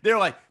 but they're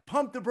like,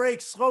 pump the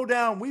brakes, slow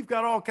down. We've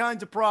got all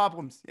kinds of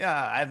problems.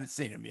 Yeah, I haven't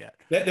seen them yet.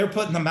 They're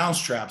putting the mouse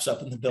traps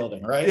up in the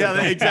building, right?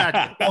 Yeah,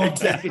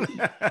 exactly.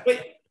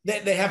 But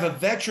they have a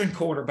veteran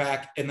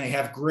quarterback and they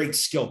have great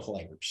skill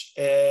players.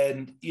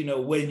 And,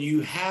 when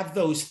you have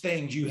those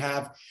things,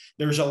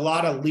 there's a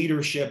lot of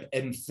leadership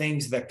and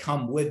things that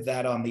come with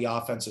that on the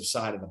offensive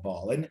side of the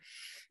ball. And,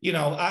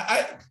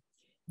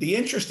 the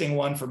interesting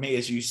one for me,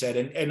 as you said,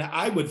 and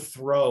I would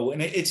throw,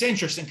 and it's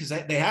interesting because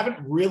they haven't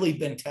really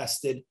been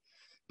tested,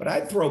 but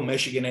I'd throw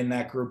Michigan in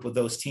that group with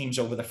those teams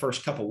over the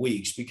first couple of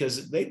weeks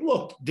because they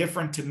look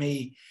different to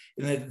me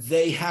in that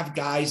they have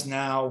guys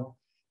now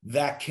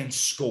that can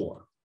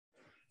score,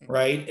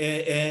 right?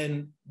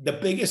 And the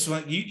biggest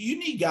one, you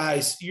need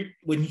guys,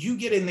 when you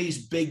get in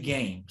these big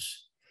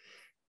games,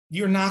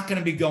 you're not going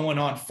to be going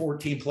on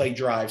 14-play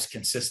drives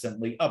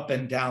consistently up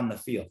and down the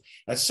field.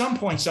 At some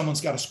point,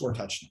 someone's got to score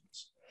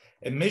touchdowns.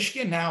 And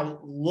Michigan now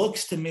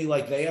looks to me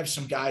like they have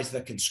some guys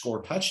that can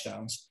score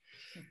touchdowns.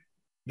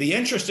 The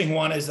interesting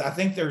one is I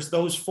think there's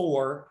those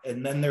four,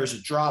 and then there's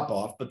a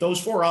drop-off, but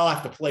those four all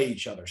have to play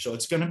each other. So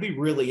it's going to be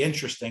really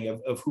interesting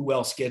of who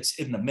else gets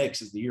in the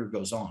mix as the year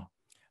goes on.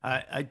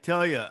 I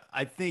tell you,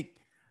 I think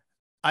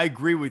I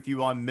agree with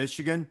you on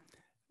Michigan.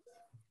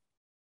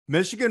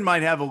 Michigan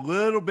might have a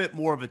little bit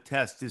more of a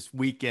test this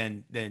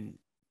weekend than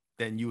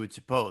you would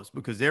suppose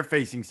because they're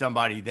facing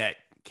somebody that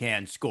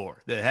can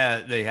score.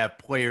 They have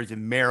players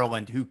in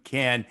Maryland who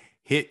can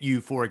hit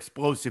you for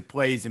explosive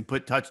plays and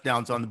put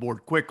touchdowns on the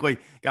board quickly.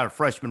 Got a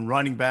freshman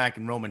running back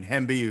in Roman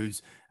Hemby,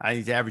 who's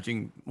he's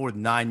averaging more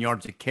than 9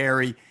 yards a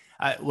carry.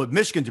 Look,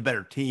 Michigan's a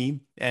better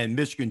team, and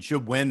Michigan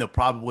should win. They'll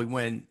probably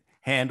win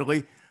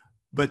handily.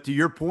 But to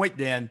your point,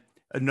 Dan,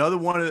 another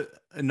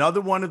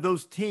one of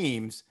those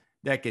teams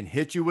that can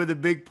hit you with a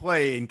big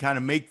play and kind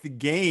of make the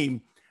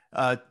game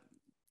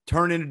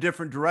turn in a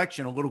different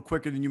direction a little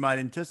quicker than you might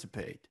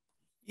anticipate.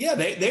 Yeah,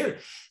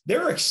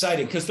 they're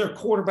excited because their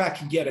quarterback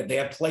can get it. They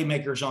have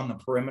playmakers on the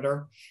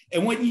perimeter.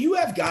 And when you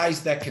have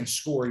guys that can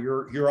score,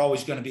 you're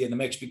always going to be in the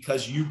mix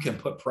because you can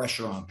put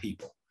pressure on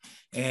people.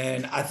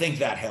 And I think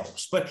that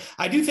helps. But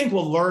I do think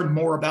we'll learn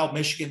more about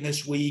Michigan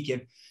this week.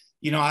 And,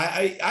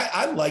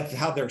 I like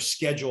how their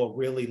schedule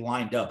really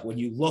lined up when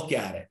you look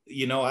at it.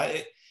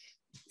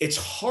 It's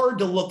hard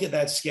to look at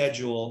that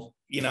schedule,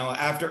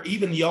 after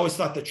even you always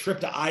thought the trip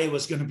to Iowa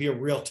was going to be a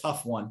real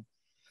tough one.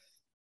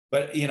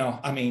 But,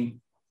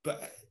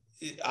 but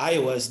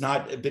Iowa has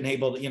not been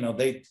able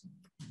to,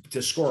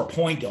 to score a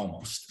point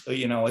almost.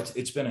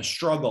 It's been a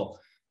struggle.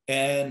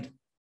 And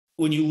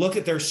when you look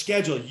at their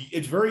schedule,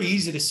 it's very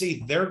easy to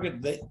see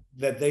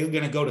that they're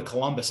going to go to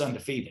Columbus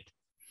undefeated.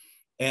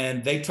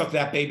 And they took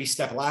that baby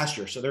step last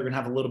year. So they're going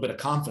to have a little bit of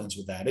confidence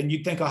with that. And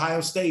you'd think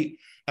Ohio State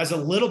has a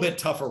little bit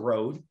tougher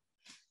road,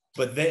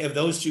 but if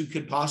those two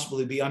could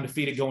possibly be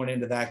undefeated going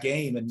into that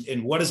game.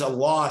 And what does a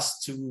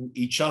loss to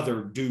each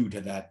other do to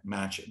that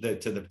match,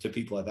 to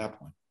people at that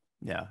point?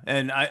 Yeah.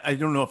 And I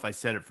don't know if I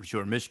said it for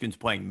sure. Michigan's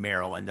playing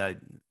Maryland.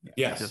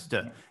 Yes.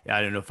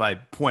 I don't know if I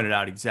pointed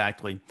out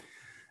exactly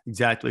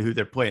who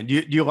they're playing.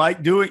 Do you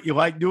like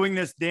doing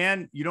this,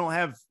 Dan? You don't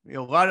have a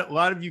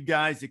lot of you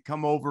guys that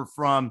come over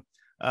from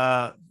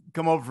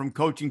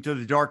coaching to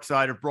the dark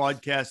side of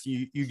broadcast.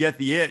 You get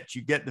the itch,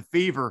 you get the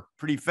fever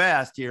pretty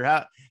fast here.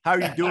 How are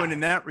you doing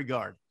in that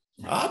regard?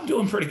 I'm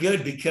doing pretty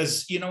good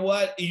because you know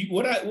what?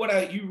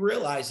 You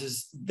realize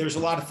is there's a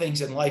lot of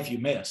things in life you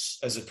miss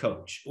as a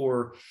coach,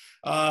 or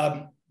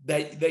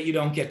that you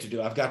don't get to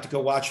do. I've got to go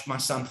watch my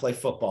son play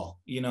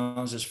football. It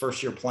was his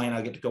first year playing.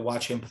 I get to go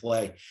watch him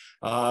play.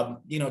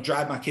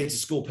 Drive my kids to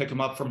school, pick them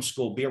up from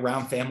school, be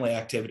around family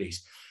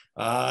activities.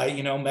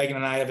 Megan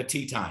and I have a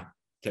tea time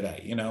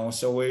today.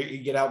 So we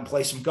get out and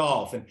play some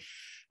golf. And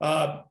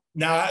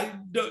now,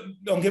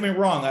 don't get me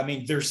wrong. I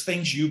mean, there's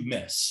things you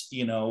miss,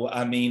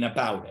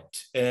 about it.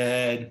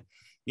 And,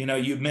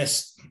 you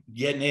miss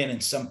getting in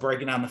and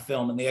breaking down the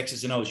film and the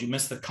X's and O's. You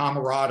miss the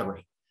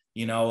camaraderie,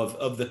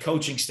 of the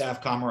coaching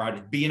staff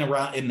camaraderie, being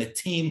around in the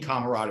team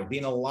camaraderie,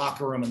 being in the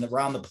locker room and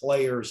around the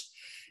players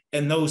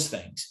and those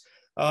things.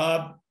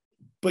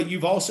 But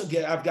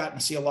I've gotten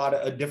to see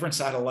a different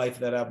side of life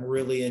that I'm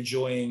really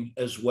enjoying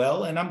as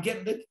well. And I'm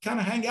getting to kind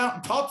of hang out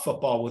and talk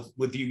football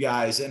with you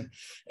guys and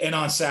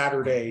on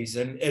Saturdays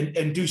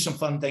and do some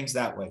fun things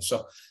that way.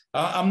 So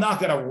I'm not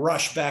going to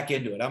rush back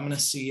into it. I'm going to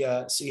see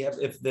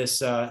if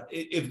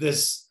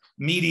this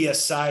media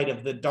side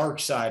of the dark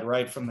side,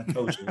 right, from the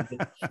coaching,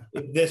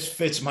 if this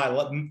fits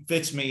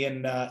me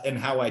in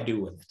how I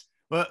do with it.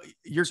 Well,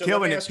 you're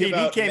killing it, Pete.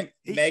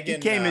 He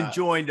came and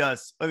joined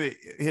us. I mean,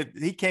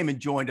 he came and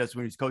joined us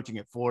when he was coaching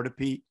at Florida,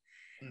 Pete.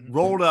 Mm-hmm.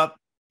 Rolled up,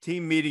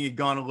 team meeting had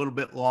gone a little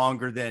bit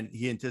longer than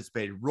he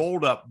anticipated.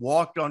 Rolled up,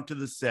 walked onto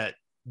the set,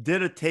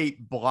 did a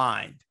tape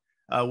blind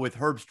with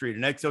Herb Street,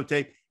 an XO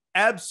tape.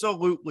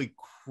 Absolutely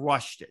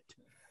crushed it.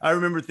 I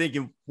remember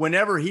thinking,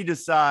 whenever he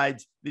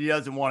decides that he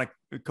doesn't want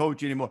to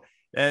coach anymore,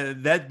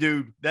 that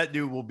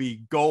dude will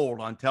be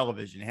gold on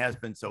television. It has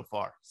been so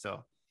far.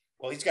 So.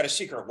 Well, he's got a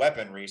secret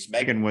weapon, Rece.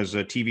 Megan was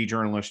a TV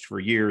journalist for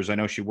years. I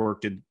know she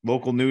worked in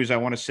local news, I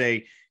want to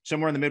say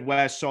somewhere in the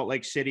Midwest, Salt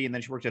Lake City, and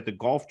then she worked at the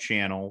Golf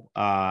Channel.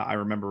 I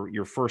remember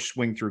your first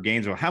swing through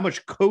Gainesville. How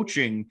much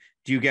coaching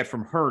do you get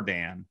from her,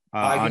 Dan,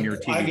 on your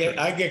TV?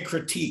 I get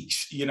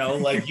critiques,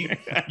 like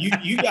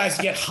you guys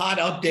get hot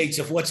updates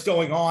of what's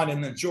going on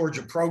in the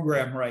Georgia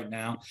program right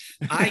now.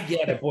 I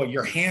get it. Boy,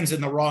 your hand's in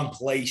the wrong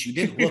place. You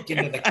didn't look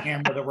into the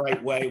camera the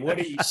right way. What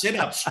do you sit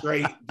up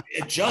straight?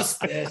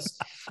 Adjust this.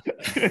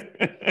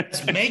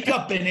 It's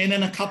makeup been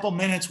in a couple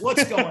minutes.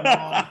 What's going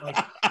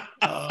on?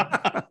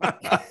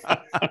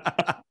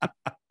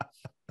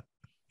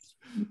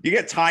 You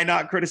get tie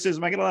knot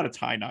criticism. I get a lot of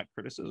tie knot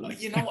criticism.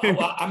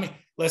 I mean,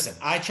 listen,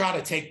 I try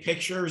to take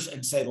pictures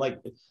and say,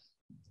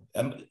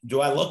 do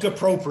I look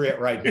appropriate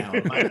right now?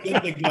 Am I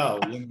good to go?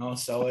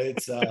 So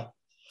it's,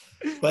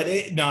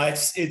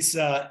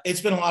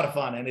 it's been a lot of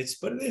fun,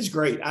 but it is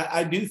great.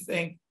 I do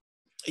think,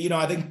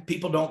 I think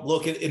people don't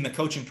look at in the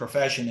coaching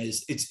profession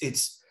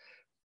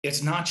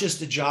it's not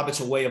just a job,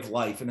 it's a way of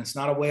life, and it's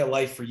not a way of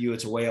life for you.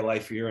 It's a way of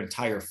life for your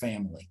entire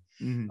family.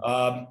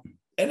 Mm-hmm.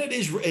 And it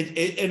is,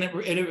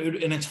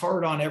 and it's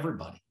hard on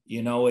everybody,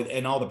 and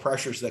all the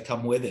pressures that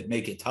come with it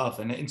make it tough.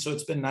 And so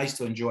it's been nice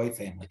to enjoy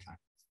family time.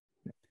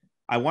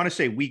 I want to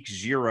say week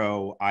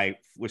 0, I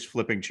was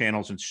flipping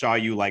channels and saw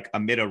you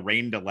amid a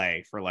rain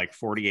delay for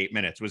 48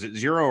 minutes. Was it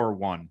 0 or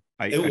 1?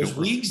 It was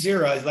week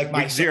 0. Like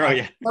my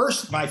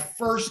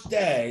first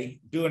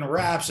day doing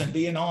wraps and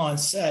being on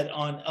set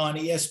on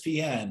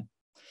ESPN.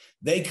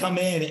 They come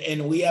in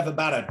and we have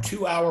about a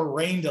 2-hour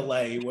rain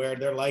delay where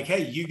they're like,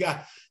 "Hey,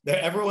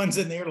 everyone's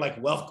in there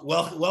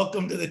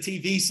welcome to the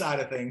TV side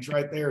of things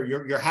right there.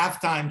 Your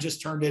halftime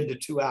just turned into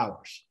 2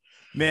 hours."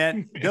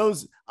 Man,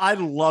 I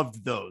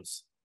loved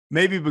those.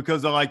 Maybe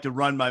because I like to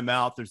run my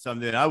mouth or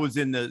something. I was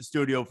in the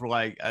studio for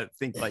I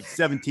think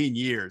 17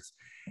 years.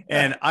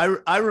 And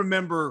I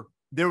remember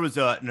there was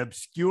an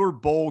obscure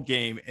bowl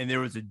game and there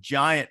was a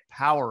giant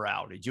power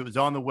outage. It was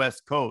on the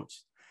West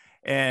Coast.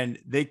 And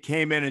they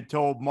came in and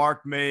told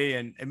Mark May,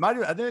 and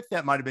I think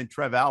that might have been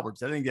Trev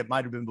Alberts. I think that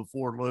might have been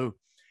before Lou,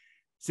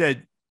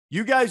 said,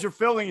 "You guys are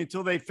filling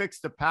until they fix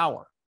the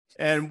power."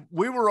 And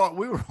we were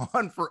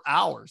on for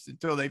hours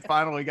until they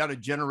finally got a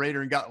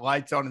generator and got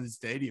lights on in the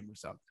stadium or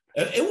something.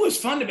 It was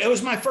fun. It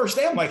was my first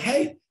day. I'm like,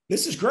 "Hey,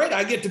 this is great.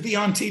 I get to be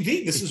on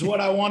TV. This is what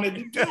I wanted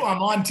to do.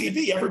 I'm on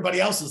TV." Everybody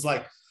else is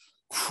like,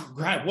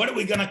 "Grant, what are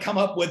we going to come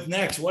up with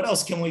next? What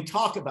else can we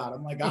talk about?"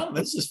 I'm like, "Oh,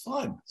 this is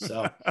fun."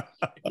 So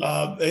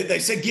they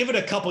said, give it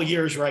a couple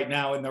years right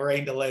now in the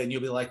rain delay, and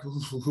you'll be like,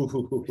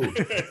 "Ooh,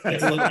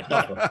 it's a little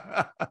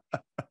tougher."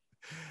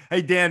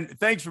 Hey, Dan,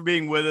 thanks for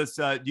being with us.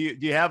 Do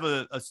you have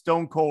a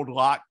stone cold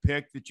lock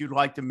pick that you'd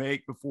like to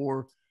make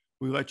before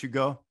we let you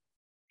go?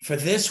 For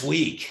this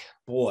week,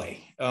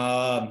 boy,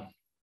 I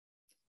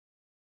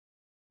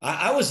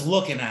was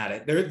looking at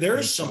it.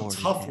 There's some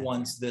tough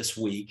ones this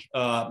week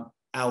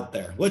out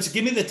there.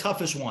 Give me the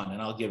toughest one,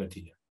 and I'll give it to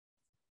you.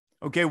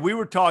 Okay, we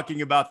were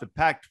talking about the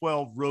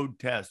Pac-12 road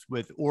test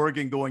with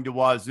Oregon going to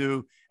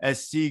Wazoo,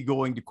 SC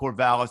going to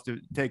Corvallis to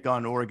take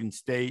on Oregon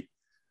State.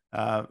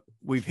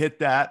 We've hit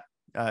that.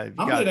 I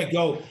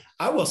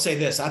will say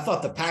this. I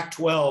thought the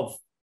Pac-12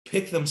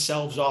 picked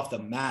themselves off the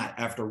mat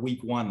after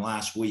week 1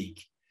 last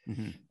week,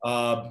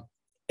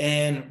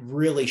 and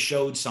really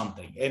showed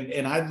something.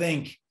 And I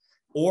think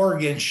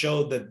Oregon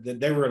showed that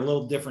they were a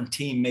little different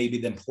team maybe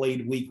than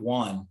played week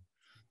 1.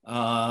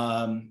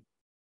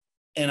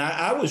 And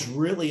I was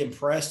really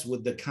impressed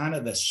with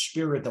the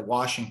spirit that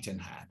Washington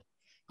had.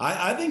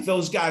 I think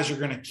those guys are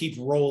going to keep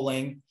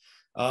rolling.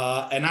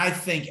 And I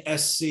think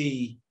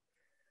SC,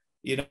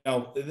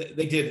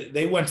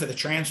 they went to the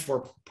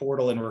transfer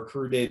portal and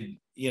recruited,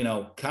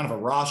 kind of a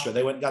roster.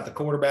 They went and got the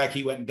quarterback.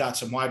 He went and got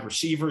some wide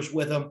receivers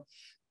with him.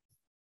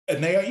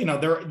 And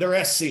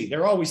they're SC.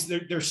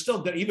 They're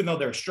still good. Even though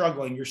they're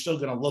struggling, you're still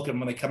going to look at them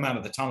when they come out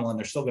of the tunnel, and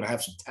they're still going to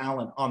have some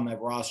talent on that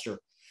roster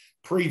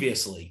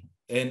previously.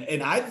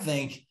 And I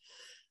think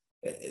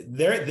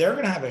they're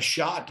going to have a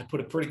shot to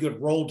put a pretty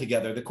good roll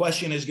together. The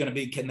question is going to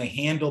be, can they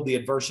handle the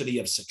adversity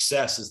of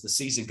success as the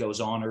season goes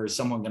on, or is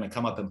someone going to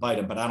come up and bite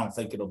them? But I don't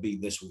think it'll be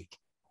this week.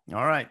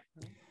 All right.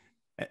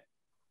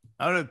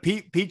 I don't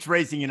know. Pete's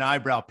raising an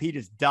eyebrow. Pete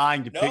is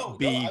dying to pick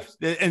Beef,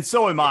 and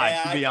so am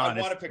I. To be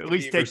honest, want to pick at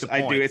least Beavers. take the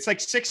point. I do. It's like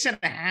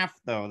 6.5,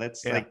 though.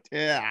 That's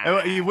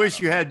you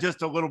wish you had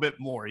just a little bit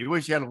more. You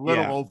wish you had a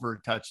little over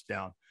a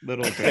touchdown.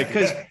 Little bit,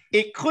 because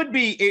it could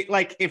be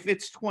like if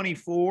it's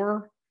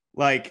 24,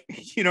 like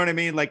you know what I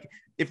mean. Like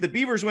if the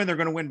Beavers win, they're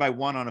going to win by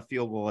 1 on a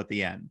field goal at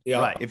the end. Yeah.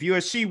 Right. If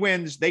USC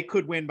wins, they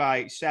could win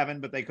by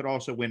 7, but they could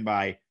also win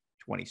by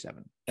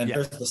 27. And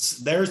there's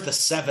the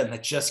 7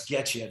 that just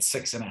gets you at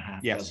 6.5.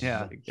 Yes.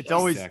 Yeah. It's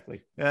always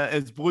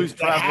as Blues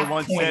Traveler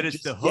once said,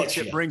 it's the hook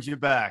that brings you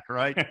back,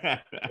 right?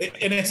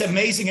 And it's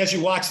amazing as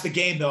you watch the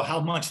game, though,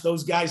 how much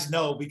those guys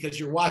know, because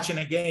you're watching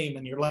a game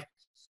and you're like,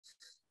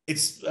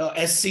 it's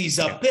SC's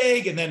up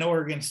big, and then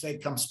Oregon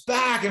State comes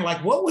back, and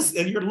like, what was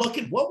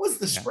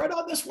the spread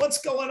on this? What's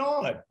going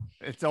on?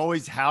 It's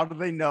always, how do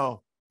they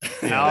know?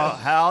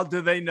 How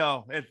do they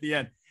know at the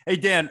end? Hey,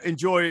 Dan,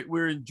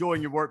 we're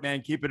enjoying your work,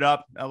 man. Keep it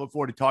up. I look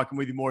forward to talking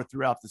with you more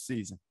throughout the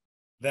season.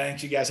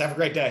 Thanks, you guys. Have a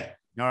great day.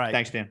 All right.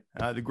 Thanks, Dan.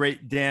 The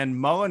great Dan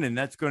Mullen, and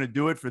that's going to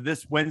do it for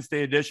this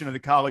Wednesday edition of the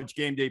College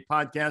Game Day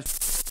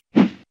podcast.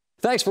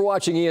 Thanks for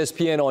watching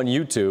ESPN on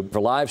YouTube.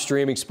 For live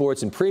streaming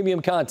sports and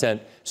premium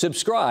content,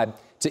 subscribe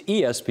to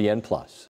ESPN+.